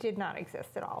stuff did not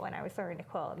exist at all when I was learning to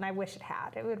quilt, and I wish it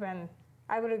had.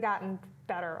 I would have gotten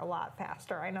better a lot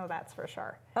faster. I know that's for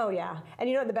sure. Oh yeah, and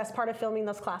the best part of filming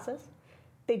those classes?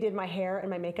 They did my hair and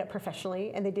my makeup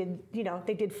professionally, and they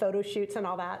did photo shoots and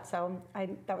all that. So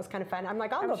that was kind of fun. I'm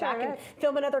like, I'll go back and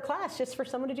film another class just for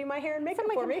someone to do my hair and makeup for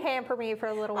me. Someone can pamper me for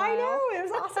a little while. I know, it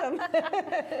was awesome.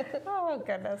 Oh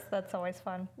goodness, that's always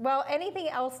fun. Well, anything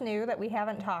else new that we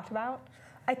haven't talked about?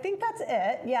 I think that's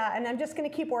it. Yeah, and I'm just going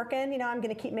to keep working. I'm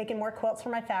going to keep making more quilts for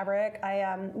my fabric.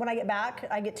 When I get back,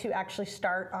 I get to actually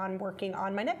start on working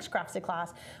on my next Craftsy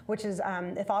class, which is,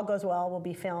 if all goes well, will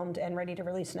be filmed and ready to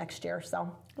release next year.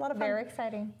 So a lot of fun. Very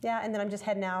exciting. Yeah, and then I'm just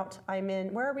heading out.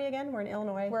 Where are we again? We're in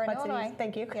Illinois. We're in Illinois. Cities.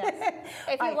 Thank you. Yes.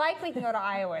 If you like, we can go to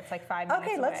Iowa. It's like 5 minutes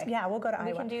away. Okay, we'll go to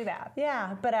Iowa. We can do that.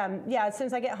 Yeah, but as soon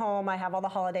as I get home, I have all the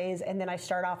holidays, and then I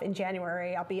start off in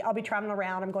January. I'll be traveling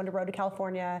around. I'm going to Road to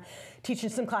California,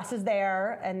 teaching some classes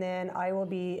there. And then I will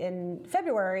be in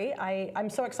February. I'm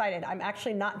so excited. I'm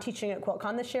actually not teaching at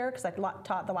QuiltCon this year because I've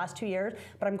taught the last 2 years,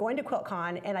 but I'm going to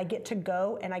QuiltCon and I get to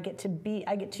go and I get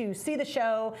to see the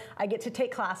show. I get to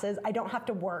take classes. I don't have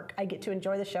to work. I get to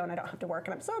enjoy the show and I don't have to work.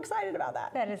 And I'm so excited about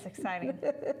that. That is exciting.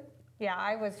 Yeah,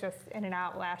 I was just in and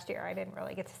out last year. I didn't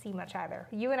really get to see much either.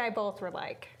 You and I both were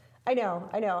like, I know.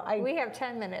 We have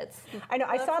 10 minutes. I know.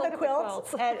 I saw the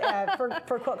quilts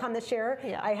for QuiltCon this year.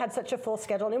 Yeah. I had such a full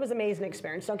schedule, and it was an amazing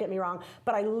experience, don't get me wrong,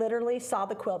 but I literally saw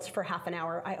the quilts for half an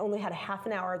hour. I only had a half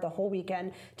an hour the whole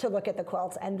weekend to look at the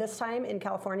quilts, and this time in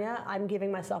California, I'm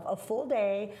giving myself a full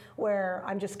day where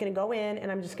I'm just going to go in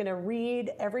and I'm just going to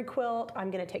read every quilt. I'm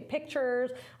going to take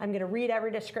pictures. I'm going to read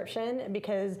every description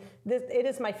because it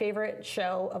is my favorite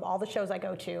show of all the shows I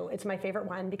go to. It's my favorite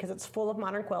one because it's full of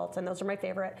modern quilts, and those are my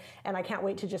favorite. And I can't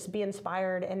wait to just be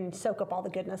inspired and soak up all the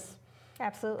goodness.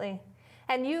 Absolutely.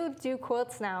 And you do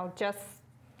quilts now, just,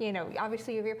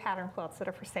 obviously you have your pattern quilts that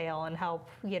are for sale and help,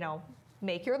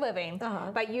 make your living.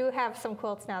 But you have some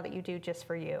quilts now that you do just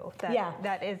for you.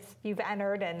 That is, you've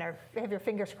entered and have your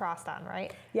fingers crossed on,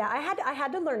 right? Yeah, I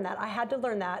had to learn that. I had to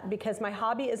learn that because my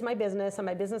hobby is my business and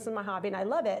my business is my hobby and I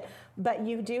love it. But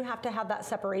you do have to have that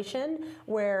separation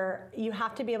where you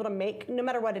have to be able to make, no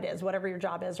matter what it is, whatever your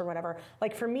job is or whatever.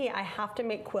 Like for me, I have to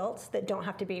make quilts that don't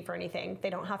have to be for anything. They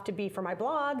don't have to be for my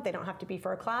blog. They don't have to be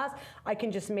for a class. I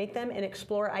can just make them and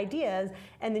explore ideas.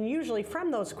 And then usually from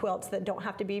those quilts that don't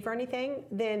have to be for anything,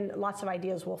 then lots of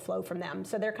ideas will flow from them.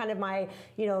 So they're kind of my,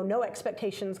 no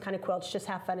expectations kind of quilts, just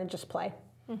have fun and just play.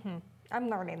 Mm-hmm. I'm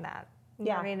learning that. I'm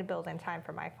learning to build in time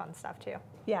for my fun stuff too.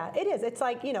 Yeah, it is. It's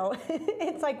like,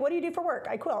 it's like, what do you do for work?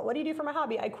 I quilt. What do you do for my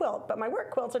hobby? I quilt. But my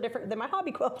work quilts are different than my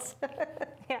hobby quilts.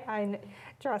 Yeah,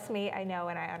 trust me, I know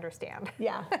and I understand.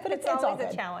 Yeah, but it's always all good.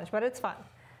 A challenge, but it's fun.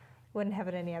 Wouldn't have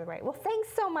it any other way. Well, thanks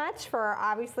so much for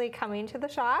obviously coming to the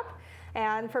shop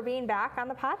and for being back on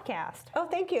the podcast. Oh,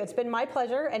 thank you. It's been my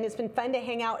pleasure, and it's been fun to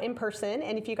hang out in person.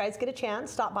 And if you guys get a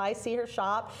chance, stop by, see her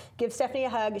shop, give Stephanie a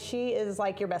hug. She is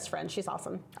like your best friend. She's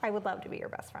awesome. I would love to be your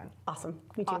best friend. Awesome.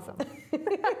 Me too. Awesome.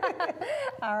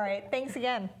 All right. Thanks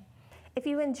again. If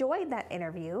you enjoyed that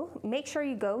interview, make sure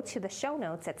you go to the show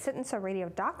notes at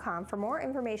sittandsewradio.com for more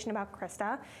information about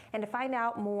Krista and to find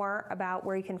out more about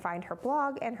where you can find her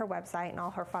blog and her website and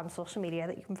all her fun social media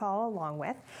that you can follow along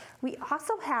with. We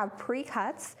also have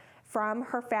pre-cuts from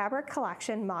her fabric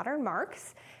collection, Modern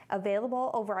Marks,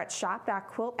 available over at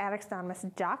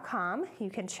shop.quiltaddictsanonymous.com. You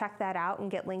can check that out and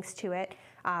get links to it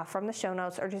from the show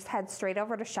notes, or just head straight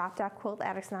over to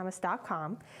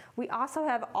shop.quiltaddictsanonymous.com. We also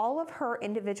have all of her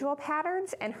individual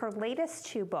patterns and her latest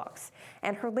 2 books.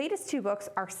 And her latest 2 books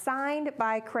are signed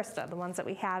by Krista, the ones that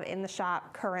we have in the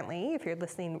shop currently, if you're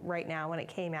listening right now when it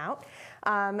came out.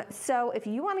 So if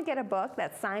you want to get a book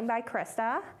that's signed by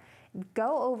Krista,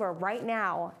 go over right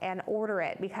now and order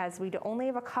it, because we only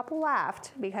have a couple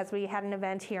left because we had an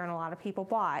event here and a lot of people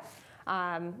bought.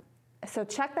 So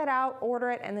check that out, order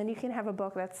it, and then you can have a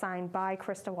book that's signed by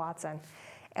Krista Watson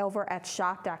over at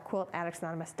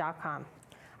shop.quiltaddictsanonymous.com.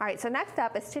 All right, so next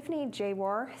up is Tiffany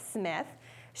Jawar Smith.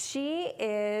 She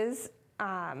is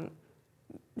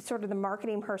sort of the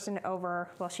marketing person over,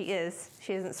 well, she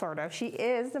isn't sort of, she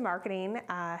is the marketing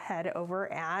head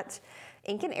over at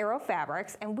Ink and Arrow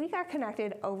Fabrics, and we got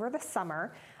connected over the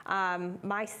summer.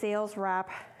 My sales rep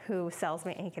who sells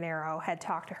me Ink and Arrow had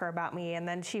talked to her about me, and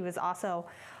then she was also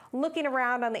looking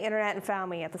around on the internet and found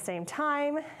me at the same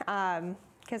time,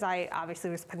 because I obviously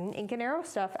was putting Ink and Arrow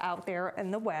stuff out there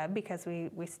in the web because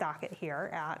we stock it here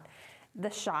at the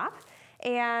shop.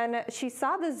 And she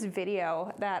saw this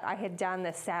video that I had done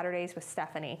this Saturdays with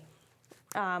Stephanie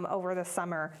over the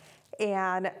summer.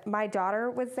 And my daughter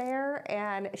was there,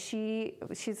 and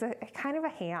she's a kind of a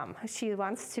ham. She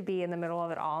wants to be in the middle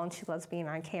of it all, and she loves being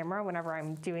on camera whenever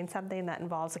I'm doing something that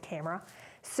involves a camera.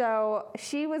 So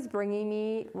she was bringing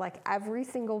me like every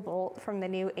single bolt from the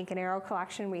new Ink and Arrow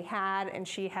collection we had, and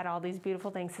she had all these beautiful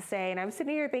things to say. And I'm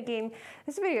sitting here thinking,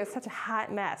 this video is such a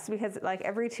hot mess, because like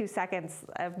every 2 seconds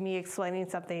of me explaining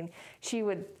something, she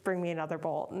would bring me another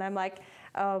bolt. And I'm like,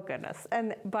 oh goodness.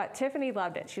 But Tiffany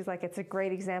loved it. She's like, it's a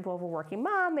great example of a working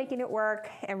mom making it work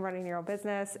and running your own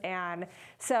business. And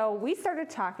so we started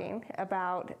talking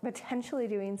about potentially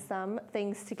doing some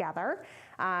things together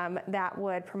that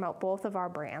would promote both of our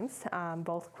brands,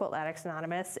 both Quilt Addicts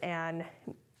Anonymous and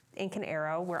Ink and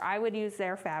Arrow, where I would use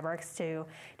their fabrics to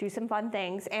do some fun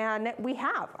things. And we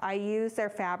have. I use their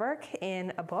fabric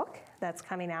in a book that's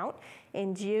coming out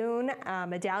in June.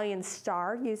 Medallion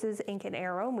Star uses Ink and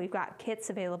Arrow, and we've got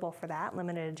kits available for that,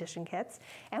 limited edition kits.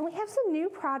 And we have some new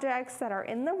projects that are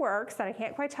in the works that I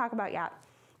can't quite talk about yet,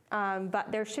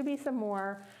 but there should be some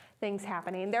more things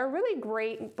happening. They're a really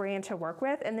great brand to work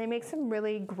with, and they make some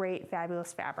really great,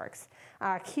 fabulous fabrics.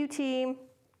 QT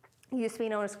used to be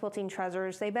known as Quilting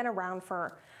Treasures. They've been around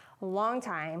for a long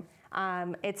time.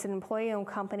 It's an employee-owned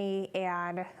company,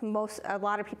 and a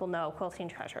lot of people know Quilting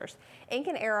Treasures. Ink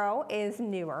and Arrow is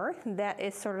newer. That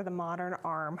is sort of the modern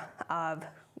arm of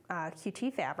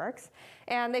QT Fabrics,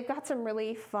 and they've got some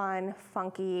really fun,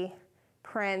 funky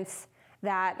prints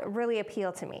that really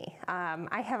appeal to me.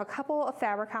 I have a couple of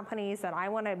fabric companies that I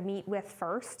want to meet with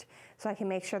first, so I can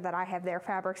make sure that I have their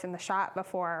fabrics in the shop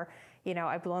before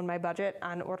I've blown my budget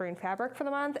on ordering fabric for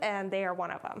the month, and they are one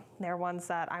of them. They're ones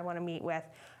that I want to meet with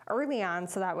early on,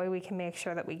 so that way we can make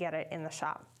sure that we get it in the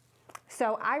shop.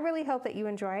 So I really hope that you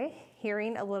enjoy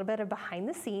hearing a little bit of behind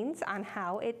the scenes on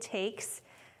how it takes,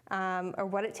 or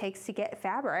what it takes to get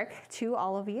fabric to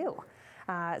all of you.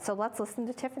 So let's listen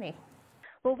to Tiffany.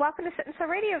 Well, welcome to Sit and Sew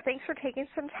Radio. Thanks for taking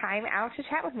some time out to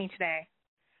chat with me today.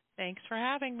 Thanks for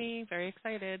having me. Very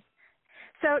excited.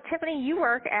 So, Tiffany, you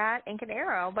work at Ink and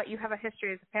Arrow, but you have a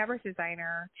history as a fabric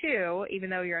designer, too,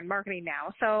 even though you're in marketing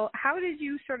now. So how did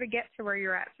you sort of get to where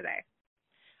you're at today?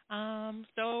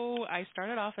 So I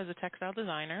started off as a textile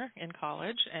designer in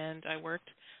college, and I worked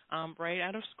right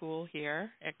out of school here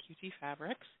at QT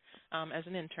Fabrics as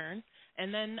an intern.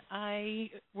 And then I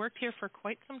worked here for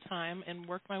quite some time and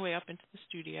worked my way up into the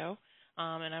studio,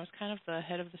 and I was kind of the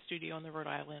head of the studio in the Rhode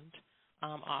Island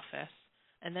office.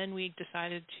 And then we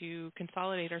decided to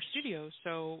consolidate our studios,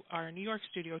 so our New York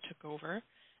studio took over,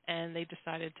 and they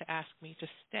decided to ask me to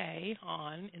stay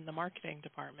on in the marketing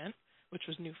department, which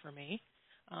was new for me.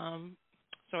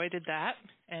 So I did that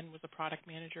and was a product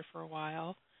manager for a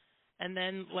while. And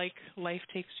then, like life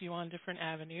takes you on different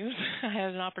avenues, I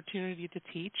had an opportunity to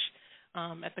teach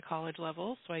at the college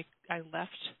level. So I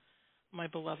left my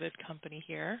beloved company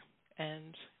here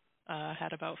and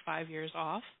had about 5 years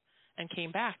off and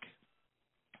came back.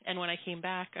 And when I came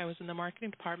back, I was in the marketing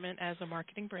department as a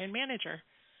marketing brand manager.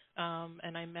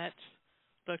 And I met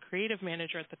the creative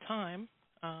manager at the time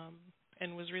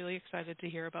and was really excited to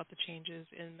hear about the changes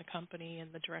in the company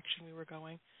and the direction we were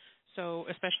going. So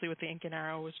especially with the Ink and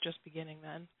Arrow was just beginning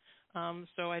then.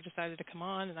 So I decided to come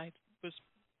on, and I was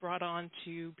brought on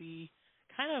to be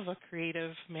kind of a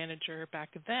creative manager back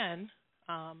then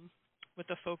with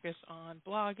a focus on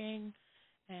blogging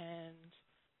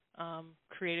and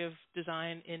creative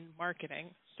design in marketing.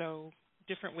 So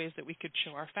different ways that we could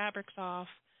show our fabrics off,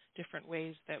 different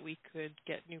ways that we could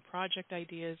get new project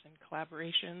ideas and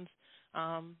collaborations.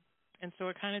 And so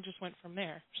it kind of just went from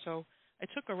there. So I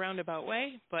took a roundabout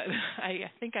way, but I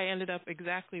think I ended up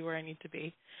exactly where I need to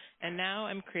be. And now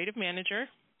I'm creative manager,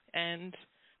 and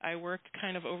I work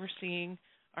kind of overseeing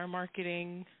our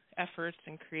marketing efforts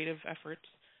and creative efforts,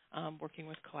 working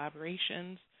with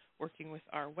collaborations, working with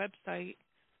our website,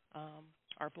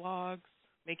 our blogs,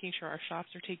 making sure our shops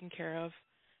are taken care of,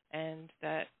 and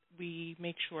that we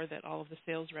make sure that all of the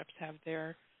sales reps have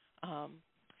their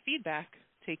feedback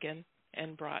taken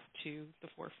and brought to the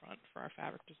forefront for our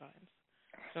fabric designs.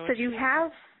 So do you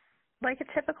have like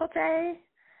a typical day?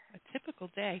 A typical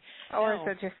day. Or is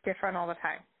it just different all the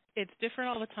time? It's different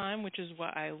all the time, which is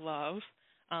what I love.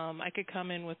 I could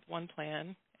come in with one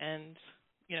plan and,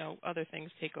 other things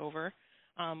take over.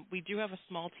 We do have a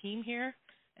small team here,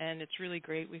 and it's really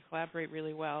great. We collaborate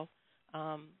really well.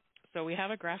 So we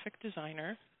have a graphic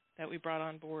designer that we brought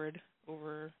on board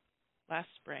over last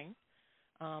spring.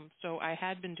 So I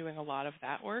had been doing a lot of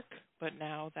that work, but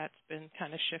now that's been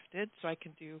kind of shifted, so I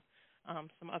can do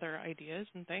some other ideas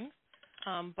and things.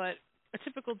 But a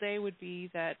typical day would be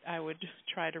that I would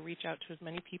try to reach out to as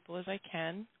many people as I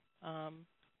can,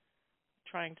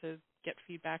 trying to get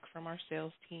feedback from our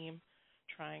sales team,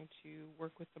 trying to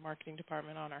work with the marketing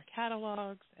department on our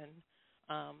catalogs and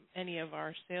any of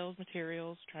our sales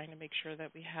materials, trying to make sure that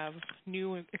we have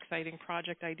new and exciting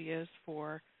project ideas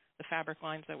for the fabric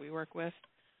lines that we work with.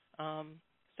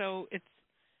 So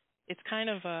it's kind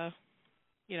of a,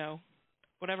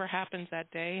 whatever happens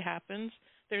that day happens.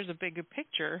 There's a bigger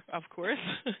picture, of course.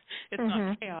 It's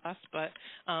not chaos, but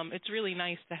it's really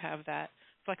nice to have that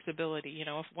flexibility.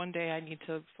 If one day I need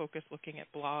to focus looking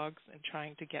at blogs and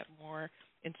trying to get more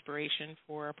inspiration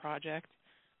for a project,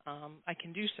 I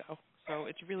can do so. So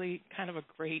it's really kind of a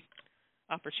great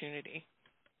opportunity.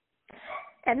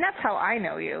 And that's how I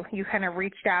know you. You kind of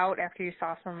reached out after you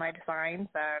saw some of my designs,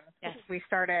 and yes. We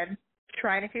started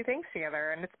trying a few things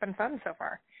together, and it's been fun so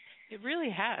far. It really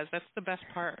has. That's the best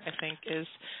part, I think, is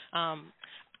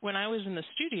when I was in the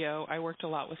studio, I worked a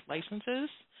lot with licenses.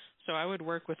 So I would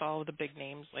work with all of the big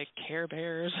names like Care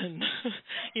Bears and,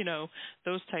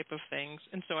 those type of things.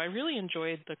 And so I really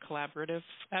enjoyed the collaborative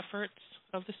efforts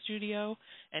of the studio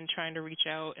and trying to reach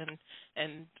out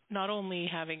and not only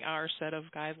having our set of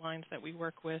guidelines that we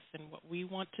work with and what we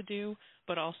want to do,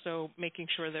 but also making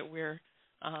sure that we're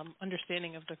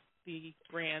understanding of the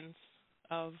brands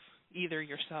of either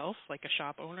yourself, like a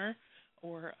shop owner,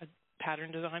 or a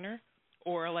pattern designer,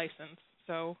 or a license.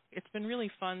 So it's been really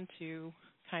fun to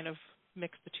kind of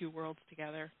mix the two worlds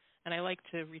together. And I like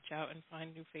to reach out and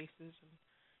find new faces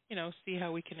and, see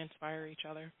how we can inspire each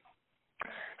other.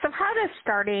 So how does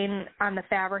starting on the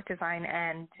fabric design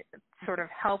end sort of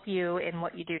help you in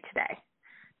what you do today?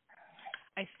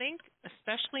 I think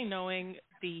especially knowing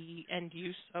the end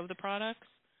use of the products,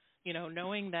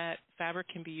 knowing that fabric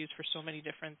can be used for so many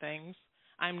different things.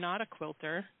 I'm not a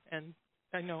quilter, and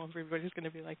I know everybody's going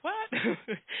to be like, what?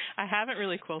 I haven't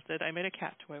really quilted. I made a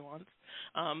cat toy once.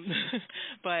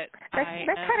 But that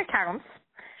kind of counts.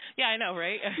 Yeah, I know,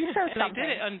 right? You know and I did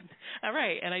it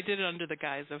right, and I did it under the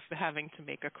guise of having to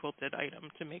make a quilted item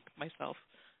to make myself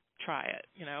try it,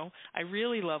 I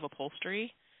really love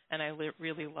upholstery, and I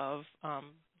really love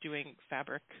doing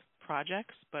fabric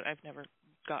projects, but I've never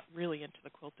got really into the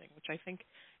quilting, which I think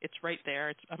it's right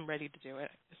there. I'm ready to do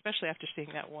it, especially after seeing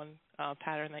that one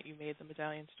pattern that you made, the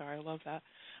medallion star. I love that.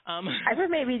 I would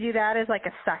maybe do that as like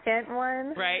a second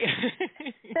one. Right.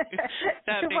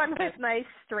 One with nice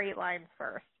straight lines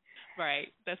first. Right.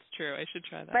 That's true. I should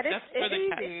try that. But it's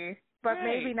easy, but right.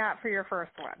 Maybe not for your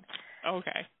first one.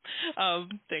 Okay.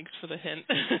 Thanks for the hint.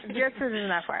 Just as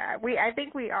an FYI. I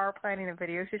think we are planning a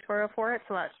video tutorial for it,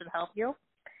 so that should help you.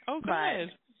 Oh, good.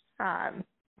 But,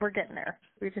 we're getting there.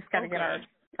 We just got to get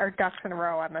our ducks in a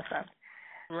row on this one.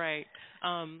 Right.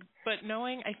 But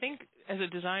I think as a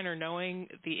designer, knowing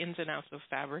the ins and outs of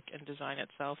fabric and design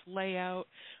itself, layout,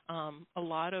 a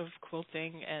lot of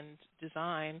quilting and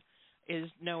design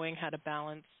is knowing how to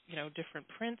balance, different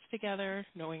prints together,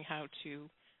 knowing how to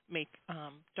make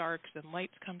darks and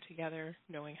lights come together,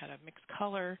 knowing how to mix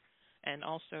color, and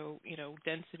also,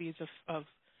 densities of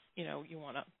you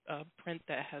want a print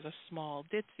that has a small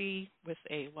ditzy with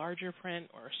a larger print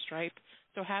or a stripe.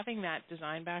 So having that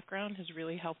design background has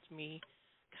really helped me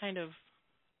kind of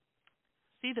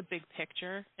see the big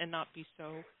picture and not be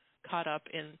so caught up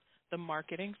in the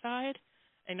marketing side.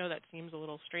 I know that seems a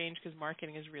little strange because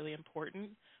marketing is really important,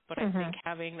 but I think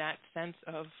having that sense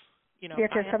of, you have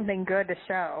to have something good to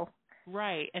show.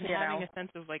 Right, and having a sense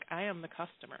of, like, I am the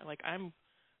customer. Like, I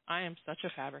am such a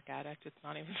fabric addict. It's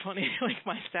not even funny. Like,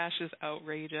 my stash is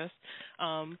outrageous.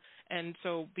 And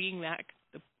so being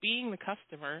the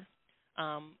customer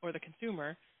or the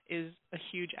consumer is a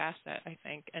huge asset, I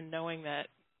think, and knowing that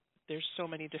there's so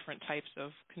many different types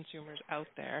of consumers out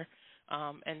there,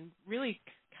 and really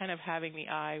kind of having the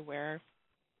eye where,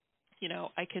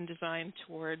 I can design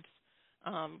towards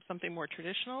something more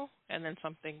traditional and then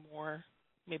something more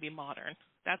maybe modern.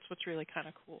 That's what's really kind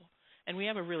of cool. And we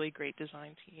have a really great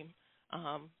design team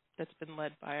that's been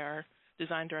led by our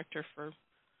design director for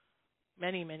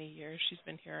many, many years. She's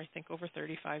been here, I think, over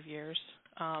 35 years,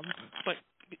 but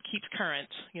keeps current.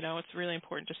 It's really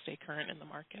important to stay current in the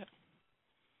market.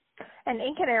 And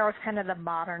Ink and Arrow is kind of the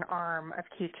modern arm of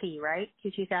QT, right?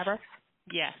 QT Fabrics?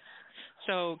 Yes.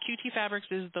 So QT Fabrics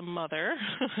is the mother,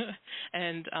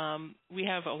 and we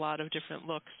have a lot of different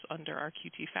looks under our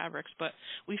QT Fabrics, but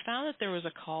we found that there was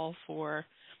a call for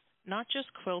not just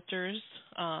quilters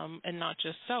and not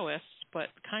just sewists, but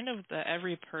kind of the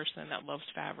every person that loves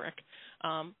fabric.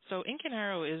 So Ink and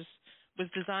Arrow was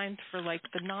designed for like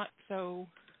the not so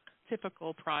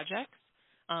typical projects.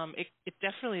 It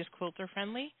definitely is quilter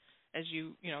friendly, as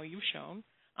you've shown,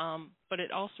 but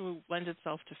it also lends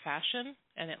itself to fashion,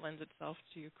 and it lends itself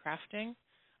to crafting,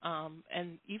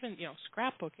 and even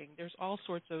scrapbooking. There's all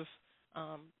sorts of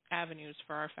avenues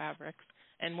for our fabrics,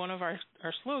 and one of our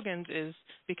slogans is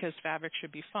because fabric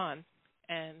should be fun,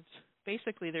 and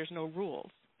basically there's no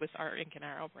rules with our Ink and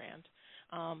Arrow brand.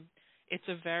 It's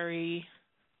a very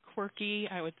quirky,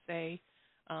 I would say,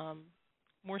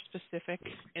 more specific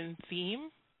in theme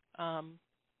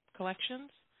collections.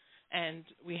 And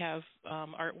we have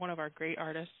one of our great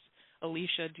artists,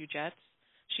 Alicia Dujetz.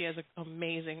 She has an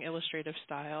amazing illustrative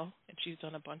style, and she's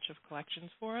done a bunch of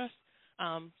collections for us.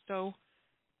 So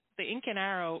the Ink and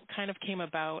Arrow kind of came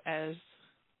about as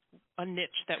a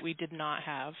niche that we did not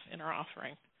have in our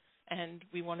offering. And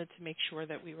we wanted to make sure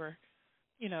that we were,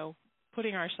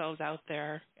 putting ourselves out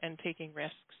there and taking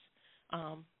risks.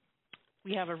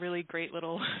 We have a really great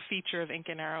little feature of Ink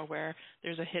and Arrow where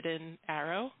there's a hidden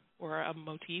arrow or a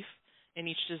motif in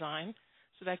each design.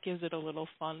 So that gives it a little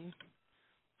fun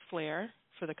flair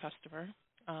for the customer.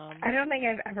 I don't think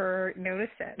I've ever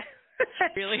noticed it.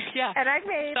 Really? Yeah. And I've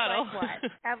made subtle.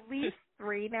 at least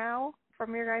 3 now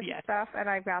from your guys' Yes. stuff, and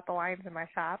I've got the lines in my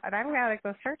shop, and I'm going to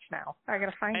go search now. I got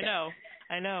to find it.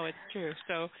 I know, it's true.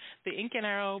 So the Ink and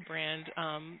Arrow brand,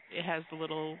 it has the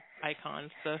little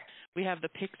icons. We have the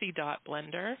Pixie Dot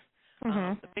blender.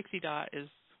 Mm-hmm. The Pixie Dot is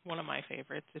one of my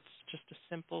favorites. It's just a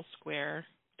simple square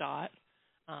dot,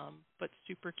 but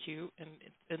super cute and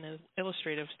in an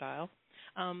illustrative style.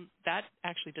 That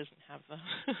actually doesn't have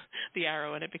the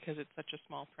arrow in it because it's such a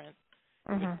small print.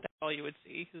 Mm-hmm. That's all you would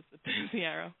see is the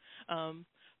arrow.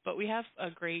 But we have a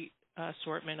great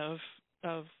assortment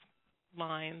of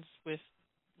lines with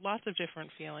lots of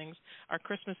different feelings. Our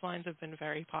Christmas lines have been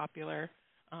very popular.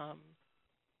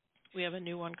 We have a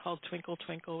new one called Twinkle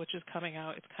Twinkle, which is coming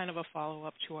out. It's kind of a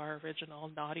follow-up to our original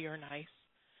Naughty or Nice.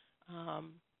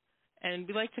 And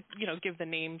we like to, give the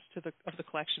names of the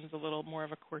collections a little more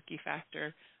of a quirky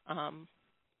factor. I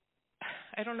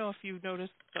don't know if you've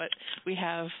noticed, but we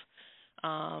have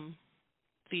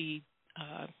the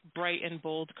bright and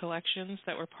bold collections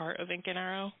that were part of Ink and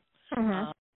Arrow.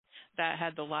 Mm-hmm. That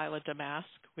had the Lila Damask,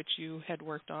 which you had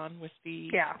worked on with the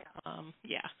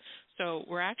So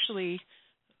we're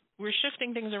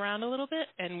shifting things around a little bit,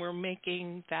 and we're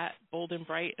making that bold and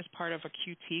bright as part of a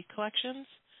QT collections.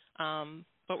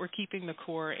 But we're keeping the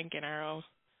core Ink and Arrow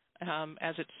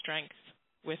as its strength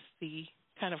with the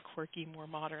kind of quirky, more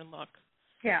modern look.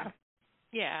 Yeah.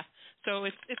 Yeah. So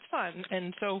it's fun.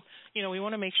 And so, we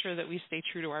want to make sure that we stay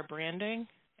true to our branding,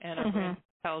 and our brand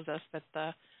tells us that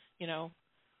the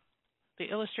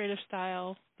illustrative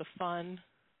style, the fun,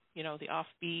 the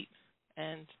offbeat,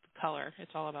 and the color,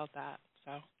 it's all about that.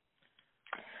 So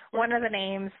one of the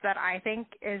names that I think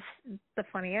is the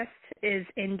funniest is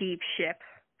In Deep Ship,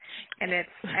 and it's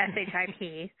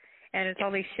SHIP, and it's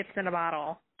all these ships in a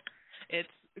bottle. It's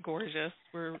gorgeous.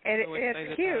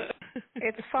 It's cute.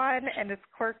 It's fun, and it's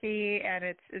quirky, and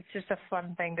it's just a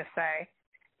fun thing to say.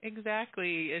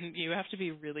 Exactly, and you have to be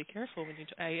really careful when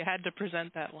I had to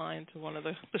present that line to one of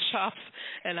the shops,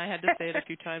 and I had to say it a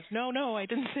few times. No, I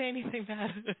didn't say anything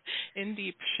bad. In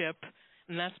Deep Ship,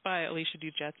 and that's by Alicia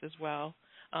Dujetz as well.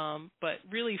 But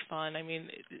really fun. I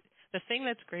mean, the thing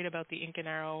that's great about the Ink and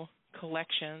Arrow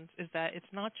collections is that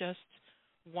it's not just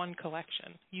one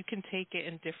collection. You can take it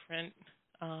in different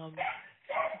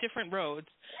roads.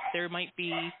 There might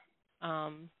be,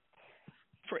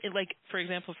 for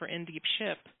example, for In Deep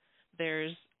Ship,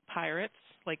 there's pirates,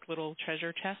 like little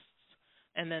treasure chests,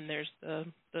 and then there's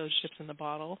those ships in the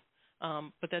bottle.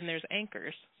 But then there's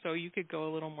anchors. So you could go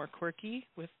a little more quirky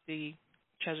with the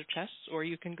treasure chests, or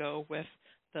you can go with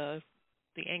the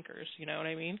anchors. You know what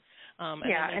I mean?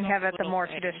 And have it the more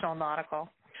traditional nautical.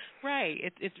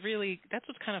 Right. It's really, that's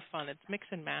what's kind of fun. It's mix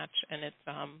and match, and it's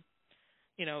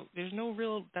there's no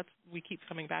real, we keep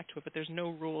coming back to it, but there's no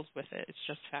rules with it. It's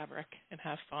just fabric and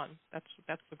have fun.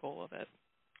 That's the goal of it.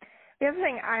 The other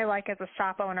thing I like as a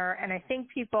shop owner, and I think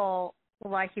people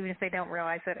like even if they don't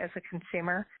realize it as a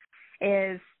consumer,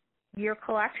 is your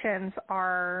collections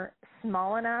are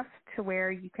small enough to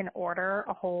where you can order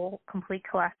a whole complete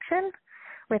collection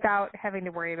without having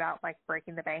to worry about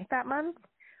breaking the bank that month,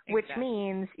 which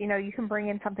means, you can bring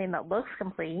in something that looks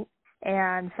complete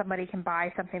and somebody can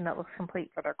buy something that looks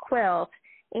complete for their quilt,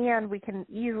 and we can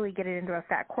easily get it into a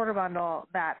fat quarter bundle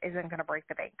that isn't going to break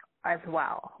the bank as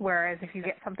well. Whereas if you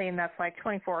get something that's like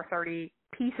 24 or 30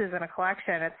 pieces in a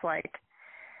collection, it's like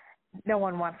no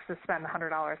one wants to spend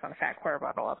 $100 on a fat quarter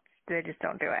bundle. They just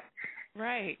don't do it.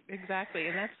 Right, exactly.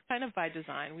 And that's kind of by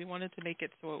design. We wanted to make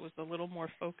it so it was a little more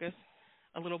focused,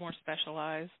 a little more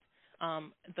specialized.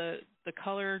 The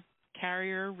color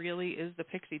carrier really is the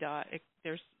pixie dot.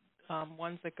 There's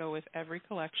ones that go with every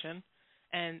collection,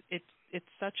 and it's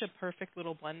such a perfect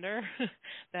little blender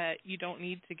that you don't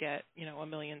need to get, a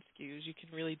million SKUs. You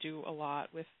can really do a lot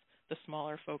with the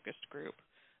smaller focused group.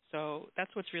 So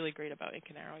that's what's really great about Ink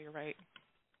and Arrow. You're right.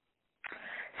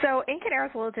 So Ink and Arrow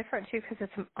is a little different too because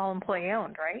it's all employee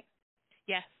owned, right?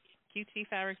 Yes, QT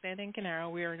Fabrics and Ink and Arrow.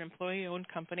 We are an employee owned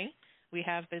company. We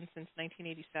have been since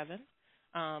 1987.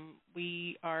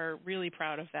 We are really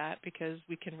proud of that because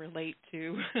we can relate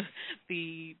to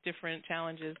the different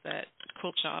challenges that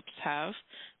quilt shops have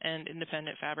and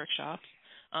independent fabric shops.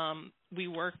 We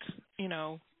work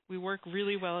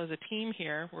really well as a team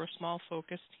here. We're a small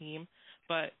focused team,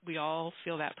 but we all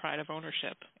feel that pride of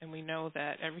ownership, and we know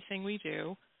that everything we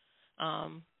do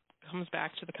comes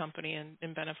back to the company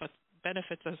and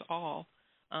benefits us all.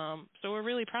 So we're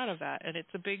really proud of that, and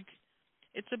it's a big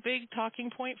talking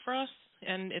point for us.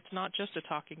 And it's not just a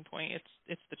talking point;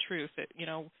 it's the truth.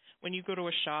 When you go to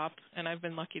a shop, and I've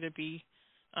been lucky to be,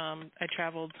 I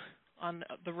traveled on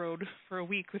the road for a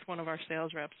week with one of our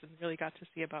sales reps, and really got to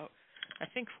see about, I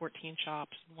think, 14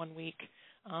 shops in 1 week.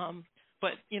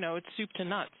 But it's soup to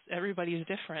nuts. Everybody's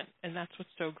different, and that's what's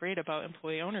so great about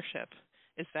employee ownership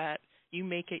is that you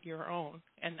make it your own.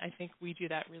 And I think we do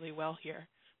that really well here.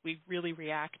 We really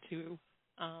react to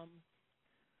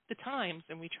the times,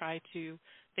 and we try to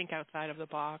think outside of the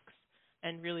box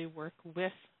and really work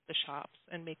with the shops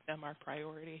and make them our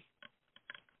priority.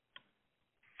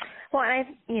 Well, and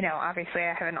obviously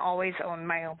I haven't always owned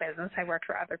my own business. I worked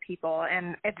for other people,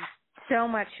 and it's so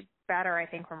much better, I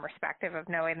think, from perspective of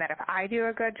knowing that if I do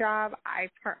a good job, I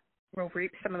will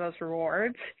reap some of those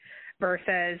rewards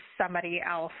versus somebody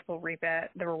else will reap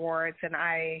the rewards, and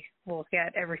I will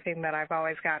get everything that I've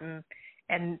always gotten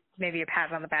and maybe a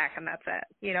pat on the back, and that's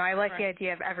it. I like the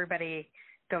idea of everybody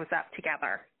goes up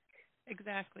together.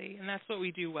 Exactly, and that's what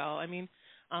we do well. I mean,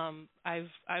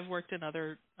 I've worked in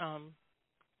other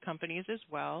companies as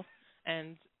well,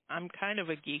 and I'm kind of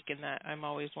a geek in that I'm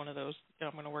always one of those,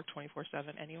 I'm going to work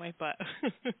 24/7 anyway, but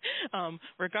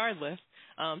regardless,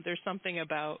 there's something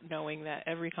about knowing that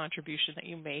every contribution that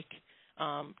you make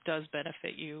does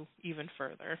benefit you even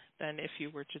further than if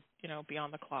you were to, be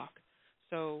on the clock.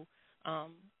 So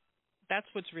that's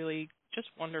what's really just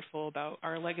wonderful about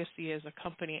our legacy as a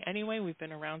company. Anyway, we've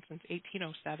been around since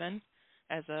 1807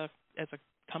 as a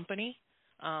company,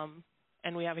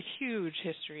 and we have a huge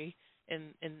history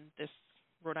in this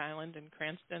Rhode Island and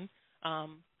Cranston,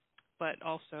 but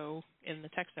also in the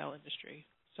textile industry.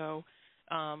 So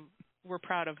we're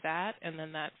proud of that, and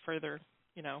then that further,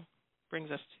 brings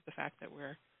us to the fact that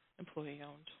we're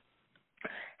employee-owned.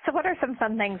 So what are some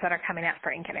fun things that are coming up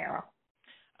for Ink and Arrow?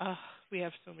 We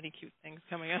have so many cute things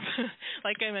coming up.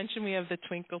 Like I mentioned, we have the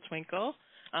Twinkle Twinkle,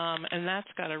 and that's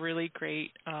got a really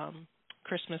great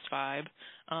Christmas vibe.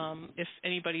 If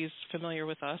anybody's familiar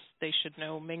with us, they should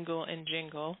know Mingle and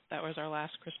Jingle. That was our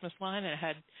last Christmas line, and it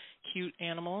had cute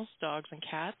animals, dogs and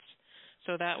cats.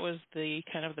 So that was the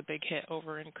big hit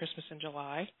over in Christmas in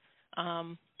July.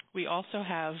 We also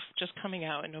have, just coming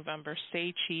out in November,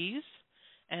 Say Cheese.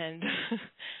 And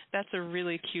that's a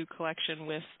really cute collection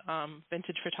with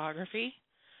vintage photography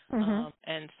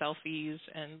and selfies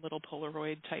and little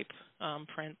Polaroid type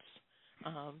prints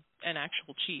and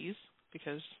actual cheese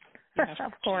because you have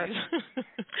of course.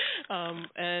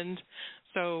 And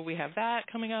so we have that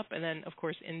coming up, and then of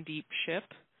course In Deep Ship,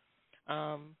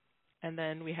 and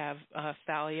then we have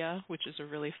Thalia, which is a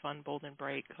really fun Bold and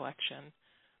Bright collection.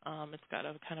 It's got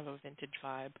a kind of a vintage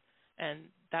vibe, and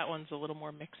that one's a little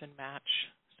more mix and match.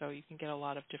 So you can get a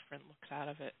lot of different looks out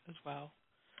of it as well.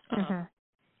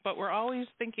 But we're always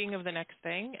thinking of the next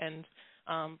thing. And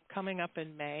coming up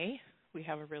in May, we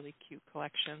have a really cute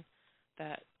collection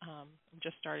that I'm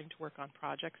just starting to work on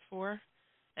projects for.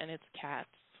 And it's cats.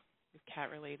 It's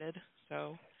cat-related.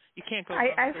 So you can't go wrong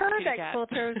with I've heard that cat.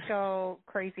 quilters go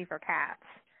crazy for cats.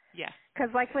 Yeah. Because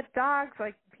like with dogs,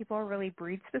 like people are really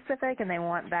breed-specific and they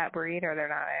want that breed or they're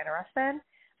not interested.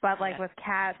 But like with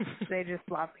cats, they just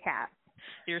love cats.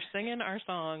 You're singing our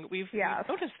song. We've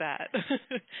noticed that.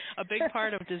 A big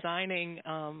part of designing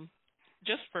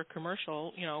just for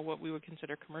commercial, what we would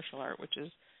consider commercial art, which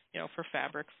is, for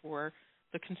fabric for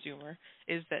the consumer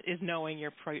is knowing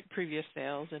your previous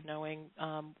sales and knowing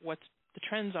what the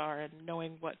trends are and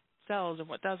knowing what sells and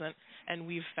what doesn't. And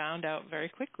we've found out very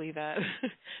quickly that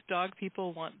dog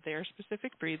people want their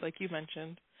specific breed, like you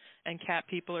mentioned, and cat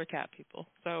people are cat people.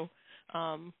 So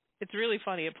it's really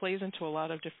funny. It plays into a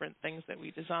lot of different things that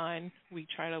we design. We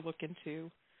try to look into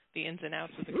the ins and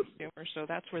outs of the consumer. So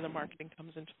that's where the marketing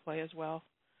comes into play as well.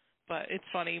 But it's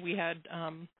funny. We had,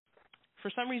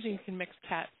 for some reason, you can mix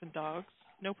cats and dogs,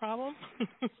 no problem.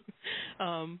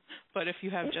 But if you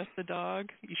have just the dog,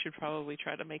 you should probably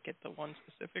try to make it the one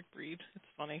specific breed. It's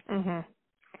funny. Mhm.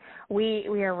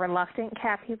 We are reluctant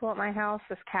cat people at my house.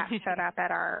 This cat showed up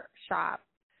at our shop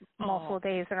multiple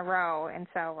days in a row, and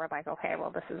so we're like, okay,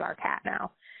 well, this is our cat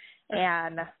now.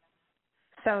 And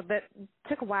so that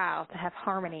took a while to have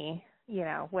harmony, you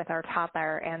know, with our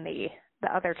toddler and the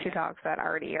other two dogs that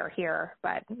already are here.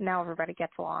 But now everybody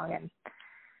gets along, and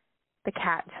the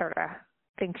cat sort of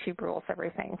thinks she rules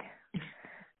everything.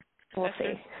 We'll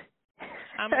see.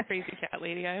 I'm a crazy cat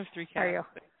lady. I have 3 cats. Are you?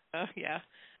 Yeah,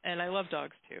 and I love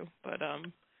dogs too. But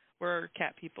we're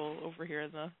cat people over here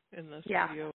in the studio.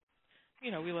 Yeah. You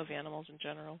know, we love animals in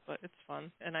general, but it's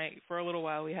fun. And for a little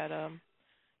while we had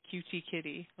QT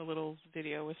Kitty, a little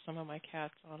video with some of my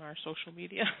cats on our social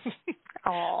media.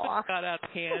 Aww. Got out of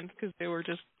hand because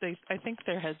I think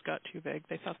their heads got too big.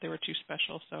 They thought they were too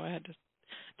special, so I had to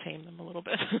tame them a little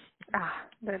bit.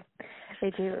 They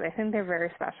do. They think they're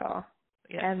very special.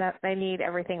 Yeah. And that they need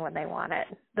everything when they want it.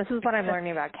 This is what I'm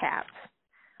learning about cats.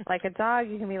 Like a dog,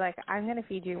 you can be like, I'm going to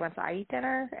feed you once I eat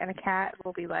dinner, and a cat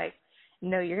will be like,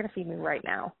 no, you're going to feed me right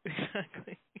now.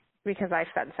 Exactly. Because I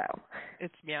said so.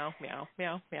 It's meow, meow,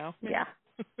 meow, meow. Yeah,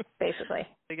 basically.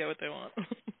 They get what they want.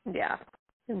 Yeah,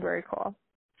 very cool.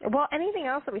 Well, anything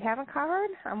else that we haven't covered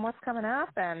on what's coming up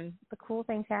and the cool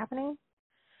things happening?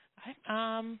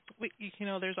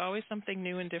 There's always something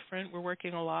new and different. We're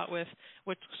working a lot with,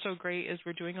 what's so great is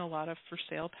we're doing a lot of for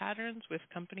sale patterns with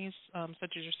companies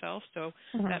such as yourself. So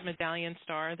that medallion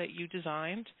star that you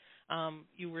designed,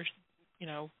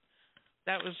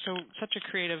 that was such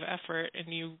a creative effort,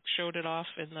 and you showed it off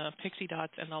in the Pixie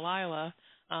Dots and the Lila.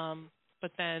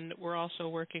 But then we're also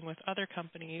working with other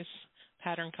companies,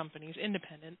 pattern companies,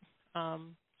 independent,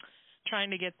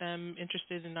 trying to get them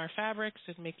interested in our fabrics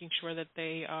and making sure that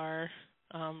they are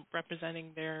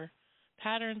representing their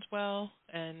patterns well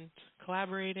and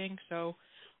collaborating. So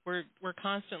we're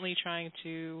constantly trying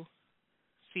to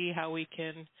see how we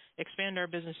can expand our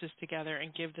businesses together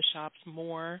and give the shops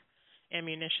more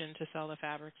ammunition to sell the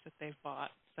fabrics that they've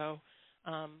bought. So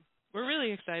we're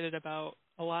really excited about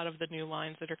a lot of the new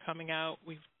lines that are coming out.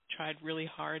 We've tried really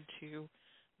hard to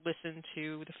listen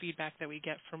to the feedback that we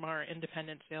get from our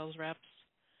independent sales reps.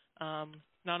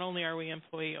 Not only are we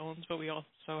employee-owned, but we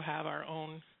also have our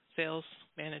own sales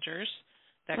managers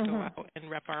that go out and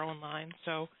rep our own line.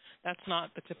 So that's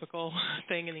not the typical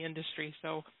thing in the industry.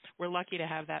 So we're lucky to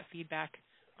have that feedback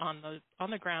on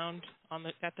the ground,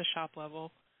 at the shop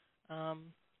level.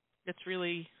 It's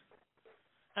really,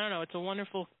 I don't know, it's a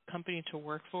wonderful company to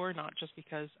work for, not just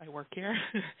because I work here.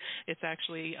 It's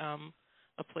actually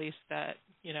a place that,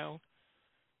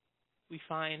 we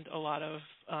find a lot of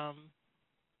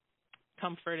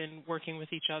comfort in working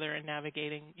with each other and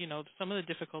navigating, some of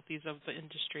the difficulties of the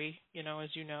industry. As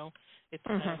you know, it's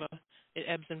kind of it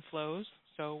ebbs and flows.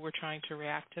 So we're trying to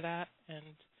react to that.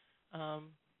 And,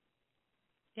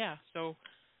 so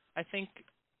I think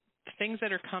things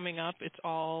that are coming up, it's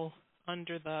all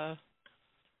under the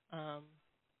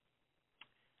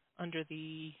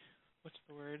what's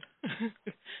the word?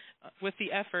 With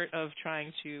the effort of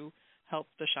trying to help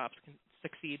the shops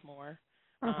succeed more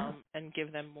and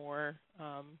give them more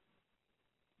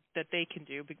that they can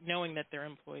do, but knowing that they're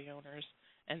employee owners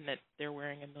and that they're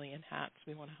wearing a million hats.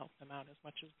 We want to help them out as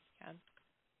much as we can.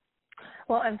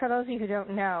 Well, and for those of you who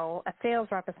don't know, a sales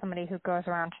rep is somebody who goes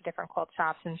around to different quilt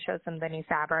shops and shows them the new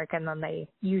fabric, and then they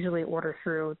usually order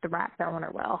through the rep, the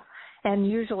owner will. And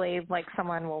usually,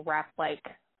 someone will rep 3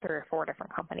 or 4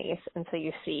 different companies, and so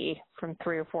you see from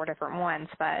 3 or 4 different ones.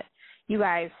 But you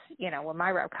guys, when my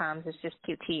rep comes, it's just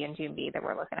QT and GMB that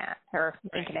we're looking at, or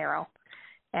Lincoln Arrow.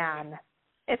 And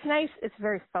it's nice. It's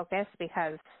very focused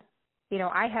because,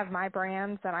 I have my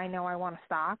brands that I know I want to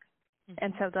stock.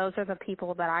 And so those are the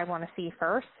people that I want to see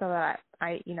first, so that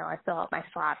I fill out my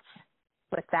slots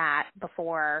with that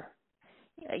before,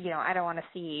 I don't want to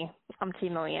see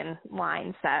million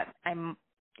lines that I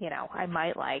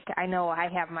might like. I know I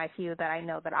have my few that I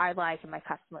know that I like and my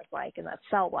customers like and that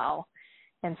sell well.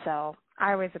 And so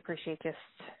I always appreciate just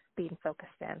being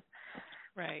focused in.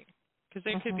 Right. Because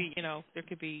there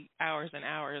could be hours and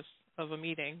hours of a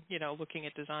meeting, looking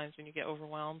at designs and you get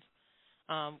overwhelmed.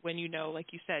 when you know, like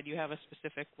you said, you have a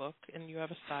specific look and you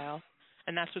have a style.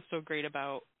 And that's what's so great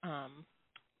about,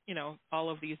 all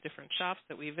of these different shops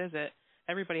that we visit.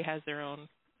 Everybody has their own,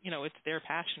 it's their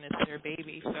passion, it's their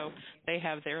baby. So they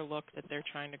have their look that they're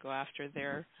trying to go after,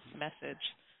 their message.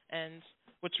 And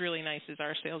what's really nice is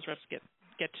our sales reps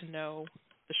get to know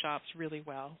the shops really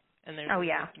well, and there's a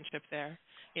relationship there.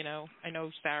 I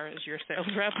know Sarah is your sales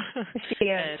rep. She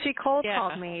is. She cold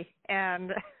called me,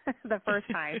 and the first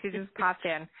time she just popped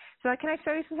in. She's like, "Can I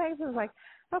show you some things?" I was like,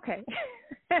 "Okay."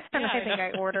 And I think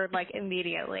I ordered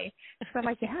immediately. So I'm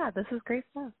like, "Yeah, this is great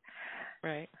stuff."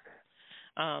 Right.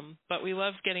 But we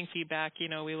love getting feedback.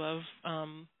 We love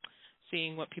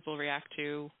seeing what people react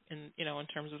to in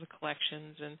terms of the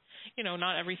collections, and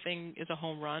not everything is a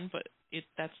home run, but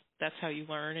that's how you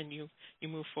learn and you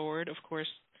move forward. Of course,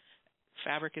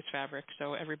 fabric is fabric,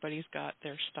 so everybody's got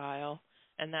their style,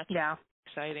 and that's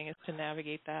exciting, is to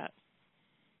navigate that.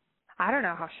 I don't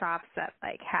know how shops that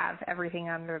have everything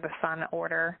under the sun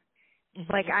order.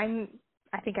 Mm-hmm.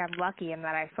 I think I'm lucky in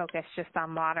that I focus just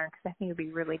on modern, because I think it would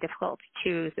be really difficult to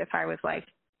choose if I was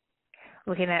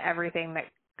looking at everything that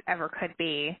ever could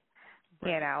be,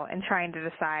 and trying to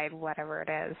decide whatever it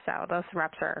is. So those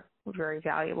reps are very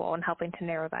valuable in helping to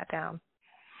narrow that down.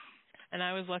 And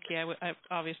I was lucky. I've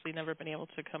obviously never been able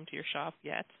to come to your shop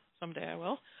yet. Someday I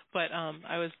will. But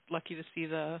I was lucky to see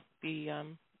the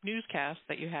newscast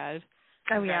that you had.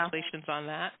 Congratulations on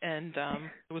that. And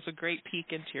it was a great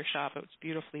peek into your shop. It was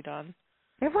beautifully done.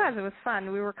 It was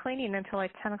fun. We were cleaning until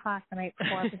 10 o'clock the night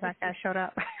before that guy showed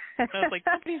up. I was like,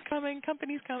 company's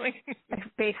coming.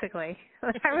 Basically.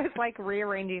 I was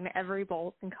rearranging every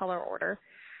bolt in color order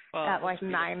at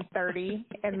 9:30,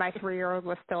 and my 3-year-old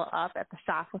was still up at the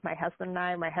shop with my husband and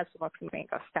I. My husband looks at me and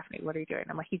goes, "Stephanie, what are you doing?"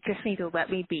 I'm like, "You just need to let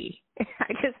me be.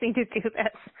 I just need to do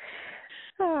this."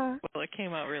 Well, it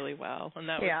came out really well, and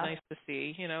that was nice to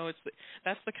see.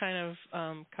 That's the kind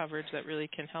of coverage that really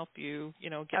can help you,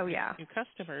 get new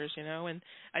customers. And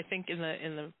I think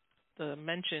in the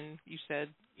mention you said,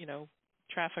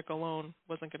 traffic alone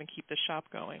wasn't going to keep the shop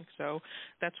going, so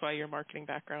that's why your marketing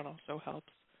background also helps.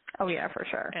 Oh yeah, for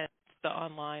sure. And the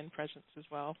online presence as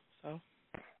well. So.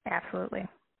 Absolutely.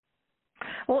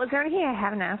 Well, is there anything I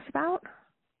haven't asked about?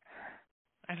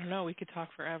 I don't know. We could talk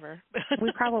forever.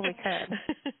 We probably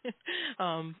could.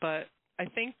 But I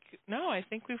think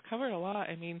we've covered a lot.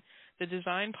 I mean, the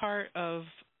design part of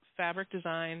fabric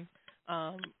design,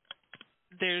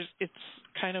 it's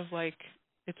kind of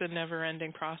it's a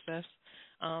never-ending process.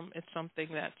 It's something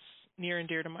that's near and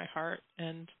dear to my heart,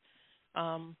 and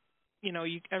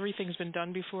everything's been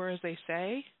done before, as they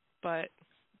say, but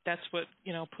that's what,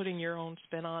 putting your own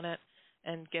spin on it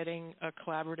and getting a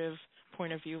collaborative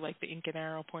point of view, like the Ink and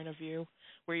Arrow point of view,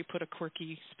 where you put a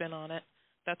quirky spin on it.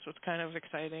 That's what's kind of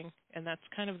exciting, and that's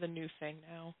kind of the new thing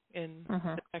now in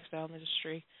the textile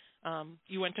industry.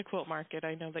 You went to Quilt Market.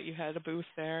 I know that you had a booth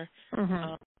there,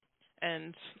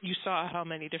 and you saw how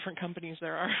many different companies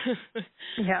there are.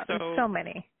 Yeah, there's so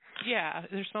many. Yeah,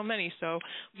 there's so many. So,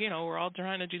 we're all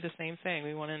trying to do the same thing.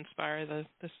 We want to inspire the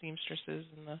seamstresses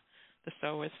and the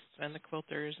sewists and the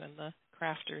quilters and the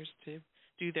crafters to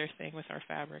do their thing with our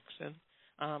fabrics. And,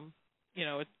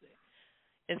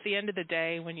 at the end of the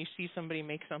day, when you see somebody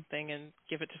make something and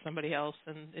give it to somebody else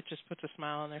and it just puts a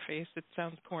smile on their face, it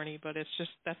sounds corny, but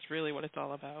that's really what it's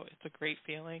all about. It's a great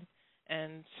feeling.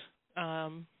 And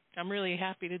I'm really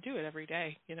happy to do it every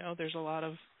day. There's a lot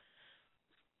of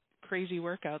crazy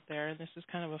work out there, and this is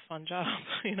kind of a fun job,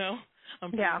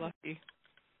 I'm pretty lucky.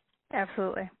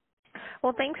 Absolutely.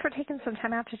 Well, thanks for taking some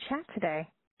time out to chat today.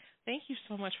 Thank you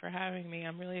so much for having me.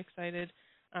 I'm really excited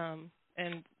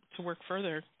and to work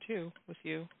further, too, with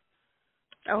you.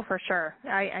 Oh, for sure.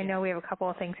 I know we have a couple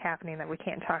of things happening that we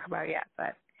can't talk about yet,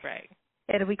 but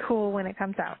it'll be cool when it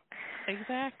comes out.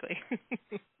 Exactly.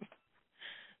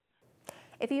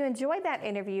 If you enjoyed that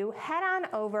interview, head on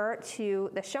over to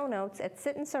the show notes at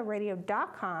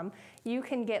sitandsewradio.com. You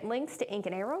can get links to Ink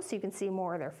and Arrow so you can see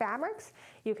more of their fabrics.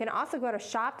 You can also go to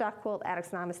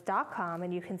shop.quiltaddictsanonymous.com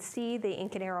and you can see the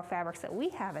Ink and Arrow fabrics that we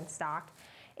have in stock.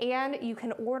 And you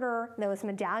can order those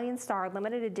Medallion Star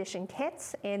limited edition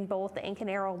kits in both the Ink and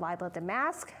Arrow Lila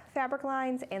Damask fabric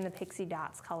lines and the Pixie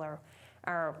Dots color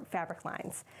or fabric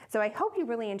lines. So I hope you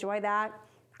really enjoy that.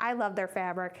 I love their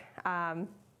fabric.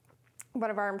 One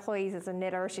of our employees is a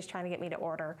knitter. She's trying to get me to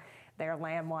order their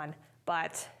lamb one,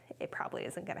 but it probably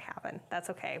isn't going to happen. That's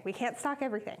okay. We can't stock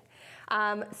everything.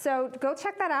 So go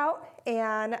check that out,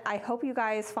 and I hope you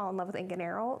guys fall in love with Ink and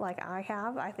Arrow like I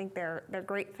have. I think they're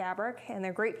great fabric, and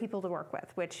they're great people to work with,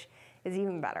 which is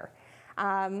even better.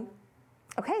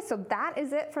 Okay, so that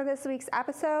is it for this week's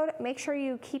episode. Make sure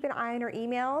you keep an eye on your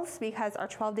emails because our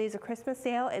 12 Days of Christmas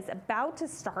sale is about to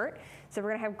start. So we're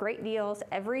gonna have great deals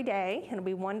every day. It'll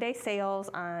be one-day sales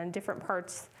on different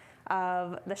parts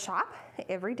of the shop.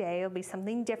 Every day it'll be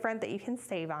something different that you can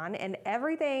save on, and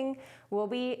everything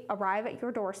will arrive at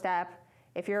your doorstep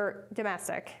if you're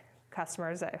domestic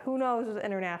customers. Who knows with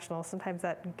international, sometimes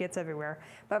that gets everywhere.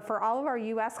 But for all of our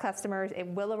US customers, it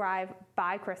will arrive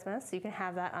by Christmas, so you can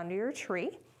have that under your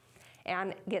tree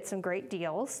and get some great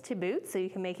deals to boot so you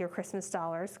can make your Christmas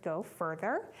dollars go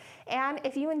further. And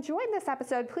if you enjoyed this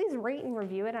episode, please rate and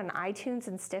review it on iTunes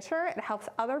and Stitcher. It helps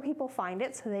other people find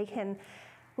it so they can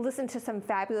listen to some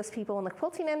fabulous people in the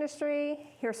quilting industry,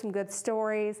 hear some good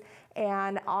stories,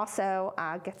 and also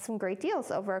get some great deals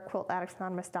over at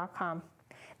quiltaddictsanonymous.com.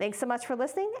 Thanks so much for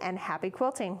listening, and happy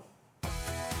quilting.